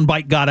that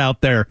soundbite got out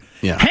there.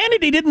 Yeah.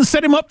 Hannity didn't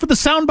set him up for the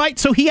soundbite,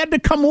 so he had to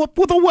come up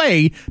with a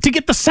way to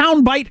get the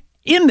soundbite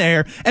in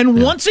there.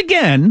 And once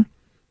again,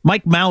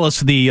 Mike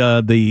Malice, the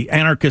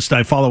anarchist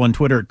I follow on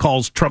Twitter,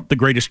 calls Trump the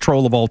greatest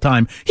troll of all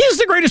time. He's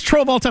the greatest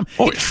troll of all time.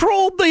 He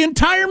trolled the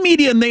entire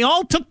media, and they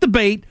all took the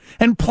bait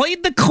and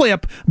played the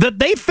clip that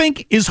they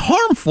think is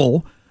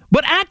harmful,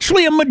 but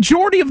actually a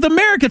majority of the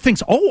America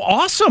thinks, oh,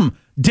 awesome.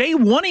 Day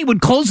one, he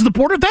would close the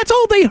border. That's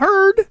all they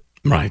heard.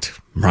 Right.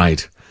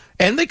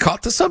 And they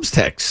caught the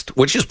subtext,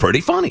 which is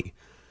pretty funny.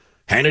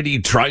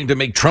 Hannity trying to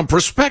make Trump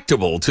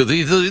respectable to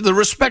the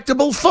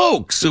respectable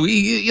folks who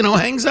he,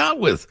 hangs out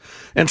with.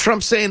 And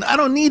Trump saying, I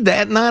don't need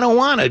that and I don't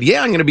want it.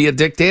 Yeah, I'm going to be a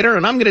dictator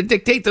and I'm going to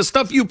dictate the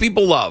stuff you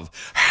people love.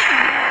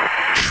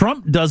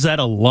 Trump does that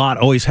a lot,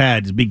 always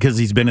had, because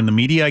he's been in the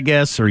media, I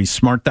guess, or he's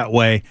smart that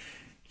way.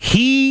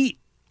 He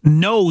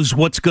knows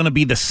what's going to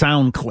be the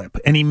sound clip,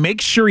 and he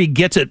makes sure he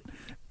gets it.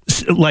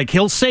 Like,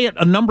 he'll say it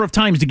a number of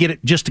times to get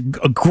it just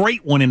a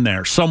great one in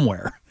there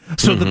somewhere,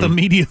 so that the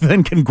media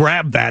then can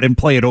grab that and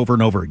play it over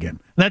and over again.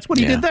 And that's what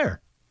he did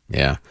there.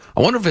 Yeah.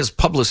 I wonder if his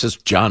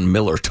publicist, John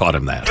Miller, taught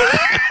him that.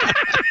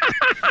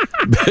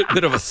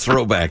 Bit of a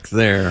throwback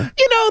there.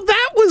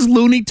 That was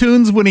Looney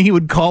Tunes when he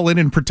would call in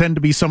and pretend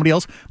to be somebody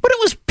else. But it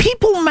was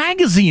People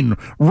magazine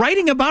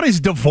writing about his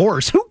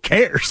divorce. Who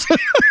cares?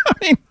 I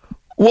mean...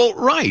 Well,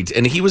 right.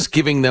 And he was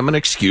giving them an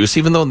excuse,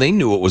 even though they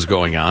knew what was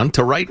going on,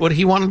 to write what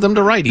he wanted them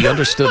to write. He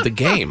understood the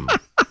game.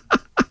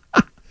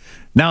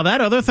 Now,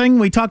 that other thing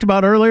we talked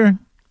about earlier,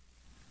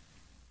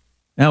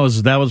 that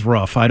was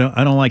rough. I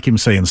don't like him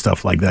saying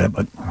stuff like that,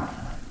 but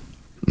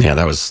yeah,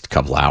 that was a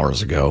couple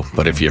hours ago.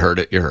 But if you heard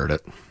it, you heard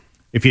it.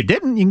 If you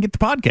didn't, you can get the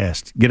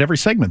podcast. Get every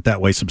segment that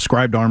way.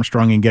 Subscribe to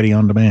Armstrong and Getty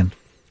On Demand.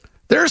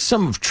 There are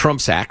some of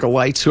Trump's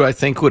acolytes who I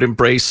think would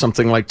embrace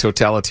something like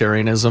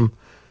totalitarianism.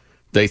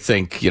 They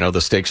think, the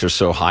stakes are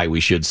so high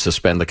we should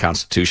suspend the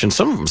Constitution.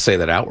 Some of them say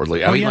that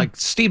outwardly. I mean, like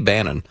Steve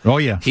Bannon. Oh,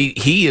 yeah.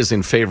 He is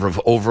in favor of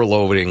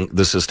overloading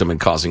the system and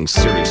causing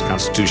serious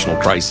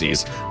constitutional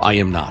crises. I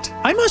am not.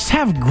 I must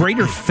have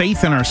greater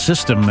faith in our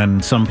system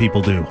than some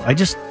people do. I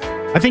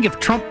think if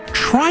Trump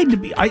tried to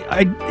be,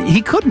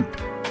 he couldn't.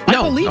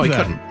 No, he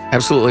couldn't.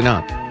 Absolutely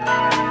not.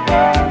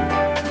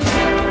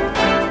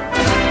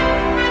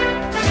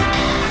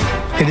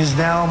 It is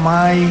now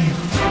my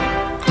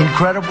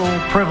incredible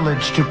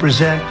privilege to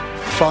present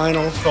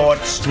final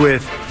thoughts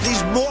with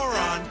these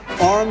morons,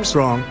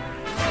 Armstrong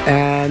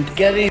and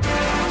Getty.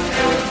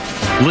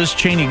 Liz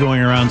Cheney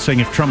going around saying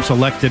if Trump's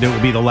elected, it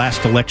will be the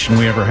last election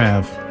we ever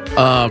have.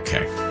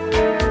 Okay.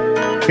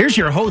 Here's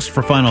your host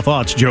for Final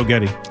Thoughts, Joe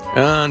Getty.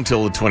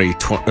 Until the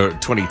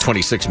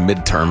 2026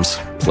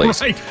 midterms,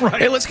 please.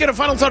 Right. Hey, let's get a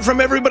final thought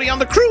from everybody on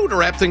the crew to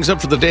wrap things up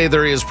for the day.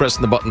 There he is,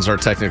 pressing the buttons, our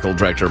technical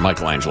director,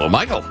 Michelangelo.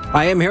 Michael.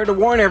 I am here to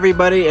warn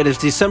everybody. It is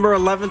December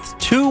 11th,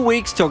 2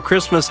 weeks till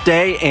Christmas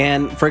Day.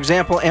 And, for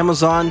example,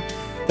 Amazon,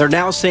 they're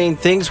now saying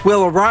things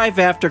will arrive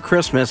after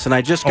Christmas. And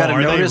I just got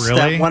a notice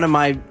that one of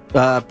my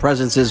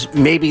presents is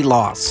maybe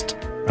lost.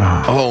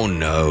 Oh,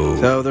 no.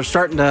 So they're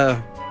starting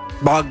to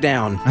bog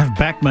down. I've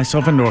backed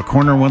myself into a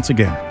corner once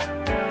again.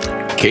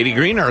 Katie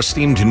Green, our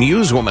esteemed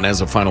newswoman,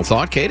 has a final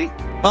thought. Katie?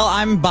 Well,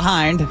 I'm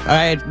behind.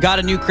 I got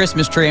a new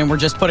Christmas tree, and we're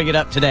just putting it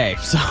up today.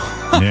 So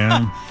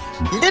yeah.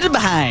 Little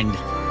behind.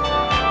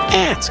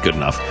 It's good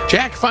enough.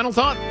 Jack, final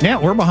thought? Yeah,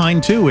 we're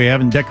behind, too. We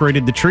haven't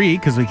decorated the tree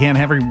because we can't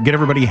get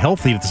everybody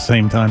healthy at the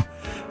same time.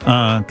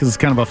 Because it's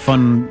kind of a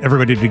fun,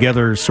 everybody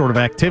together sort of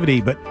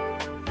activity. But,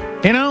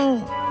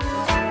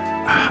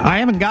 I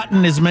haven't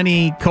gotten as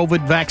many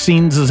COVID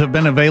vaccines as have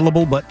been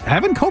available, but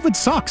having COVID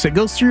sucks. It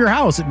goes through your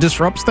house. It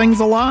disrupts things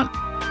a lot.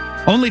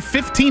 Only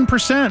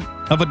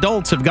 15% of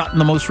adults have gotten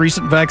the most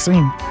recent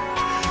vaccine.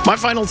 My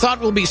final thought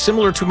will be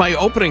similar to my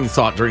opening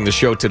thought during the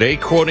show today,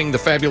 quoting the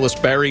fabulous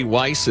Barry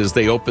Weiss as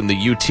they opened the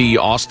UT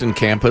Austin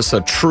campus,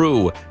 a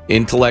true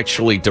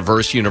intellectually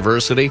diverse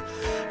university.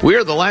 We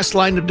are the last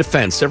line of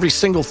defense. Every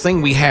single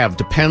thing we have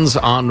depends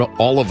on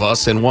all of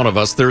us and one of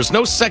us. There is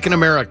no second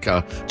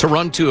America to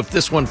run to if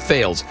this one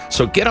fails.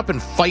 So get up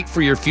and fight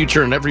for your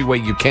future in every way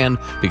you can,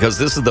 because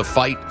this is the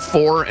fight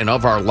for and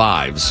of our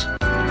lives.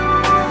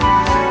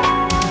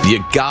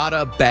 You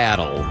gotta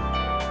battle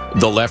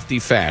the lefty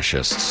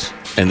fascists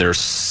and their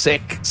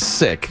sick,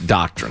 sick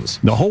doctrines.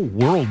 The whole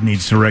world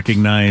needs to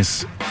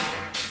recognize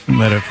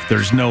that if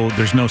there's no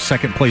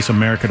second place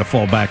America to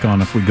fall back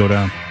on if we go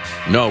down.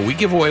 No, we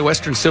give away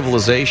Western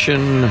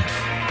civilization.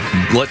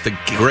 Let the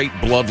great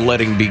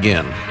bloodletting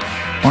begin.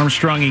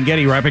 Armstrong and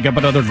Getty wrapping up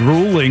another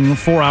grueling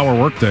 4-hour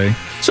workday.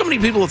 So many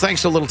people,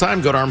 thanks so little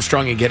time. Go to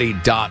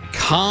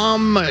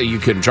ArmstrongandGetty.com. You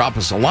can drop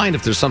us a line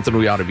if there's something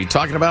we ought to be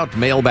talking about.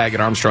 Mailbag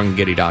at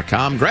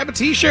ArmstrongandGetty.com. Grab a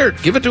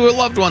T-shirt. Give it to a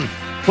loved one.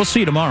 We'll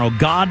see you tomorrow.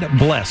 God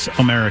bless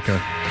America.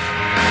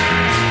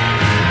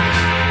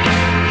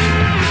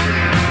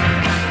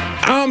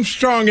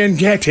 Armstrong and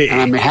Getty.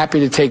 And I'm happy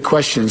to take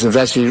questions if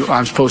that's what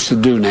I'm supposed to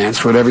do,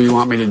 Nance, whatever you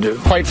want me to do.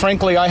 Quite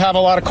frankly, I have a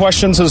lot of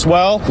questions as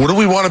well. What do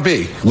we want to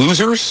be?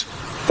 Losers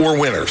or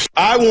winners?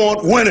 I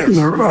want winners.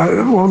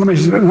 Well, let me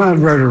say, not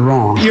right or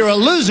wrong. You're a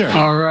loser.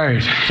 All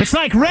right. It's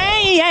like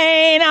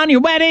rain on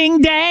your wedding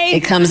day.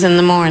 It comes in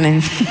the morning.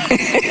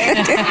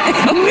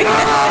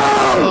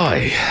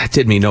 Boy, it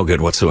did me no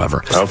good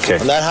whatsoever. Okay.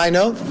 On that high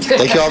note,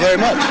 thank you all very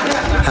much.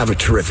 Have a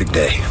terrific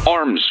day.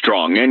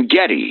 Armstrong and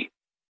Getty.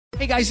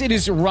 Hey guys, it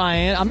is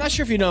Ryan. I'm not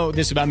sure if you know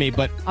this about me,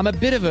 but I'm a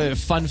bit of a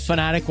fun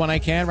fanatic when I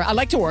can. I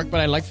like to work, but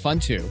I like fun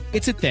too.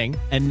 It's a thing.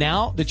 And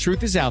now the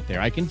truth is out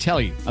there. I can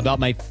tell you about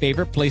my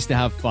favorite place to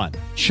have fun.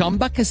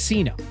 Chumba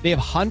Casino. They have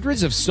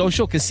hundreds of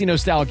social casino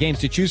style games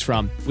to choose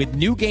from with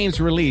new games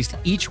released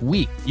each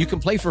week. You can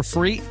play for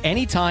free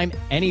anytime,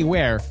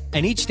 anywhere.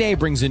 And each day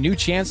brings a new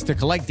chance to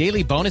collect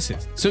daily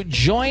bonuses. So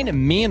join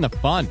me in the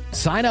fun.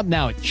 Sign up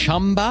now at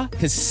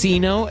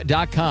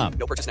ChumbaCasino.com.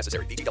 No purchase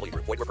necessary. VGW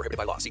Group. Void where prohibited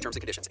by law. See terms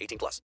and conditions.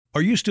 18+.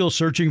 Are you still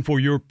searching for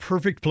your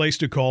perfect place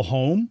to call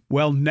home?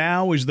 Well,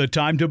 now is the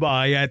time to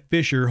buy at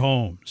Fisher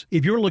Homes.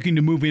 If you're looking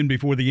to move in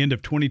before the end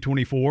of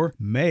 2024,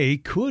 May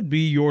could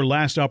be your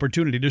last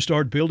opportunity to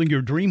start building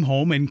your dream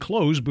home and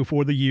close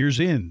before the year's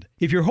end.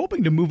 If you're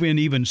hoping to move in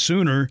even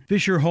sooner,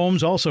 Fisher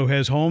Homes also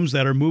has homes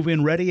that are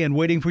move-in ready and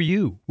waiting for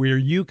you, where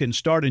you can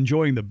start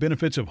enjoying the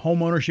benefits of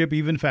homeownership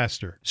even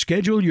faster.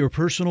 Schedule your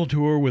personal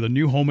tour with a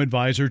new home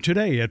advisor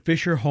today at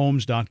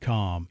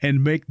FisherHomes.com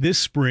and make this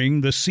spring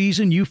the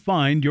season you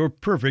find your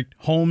perfect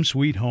home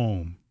sweet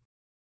home.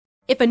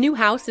 If a new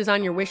house is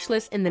on your wish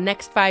list in the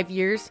next 5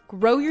 years,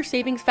 grow your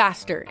savings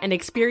faster and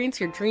experience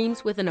your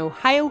dreams with an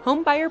Ohio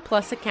Homebuyer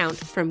Plus account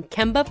from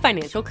Kemba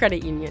Financial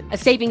Credit Union. A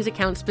savings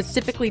account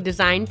specifically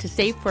designed to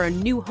save for a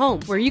new home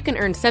where you can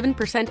earn 7%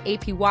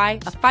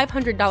 APY,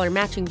 a $500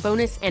 matching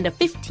bonus, and a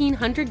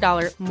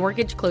 $1,500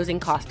 mortgage closing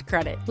cost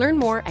credit. Learn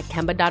more at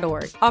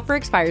Kemba.org. Offer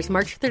expires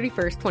March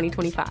 31st,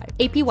 2025.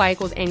 APY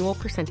equals annual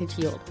percentage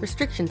yield.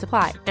 Restrictions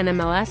apply.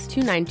 NMLS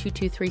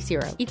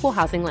 292230. Equal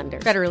housing lender.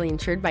 Federally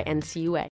insured by NCUA.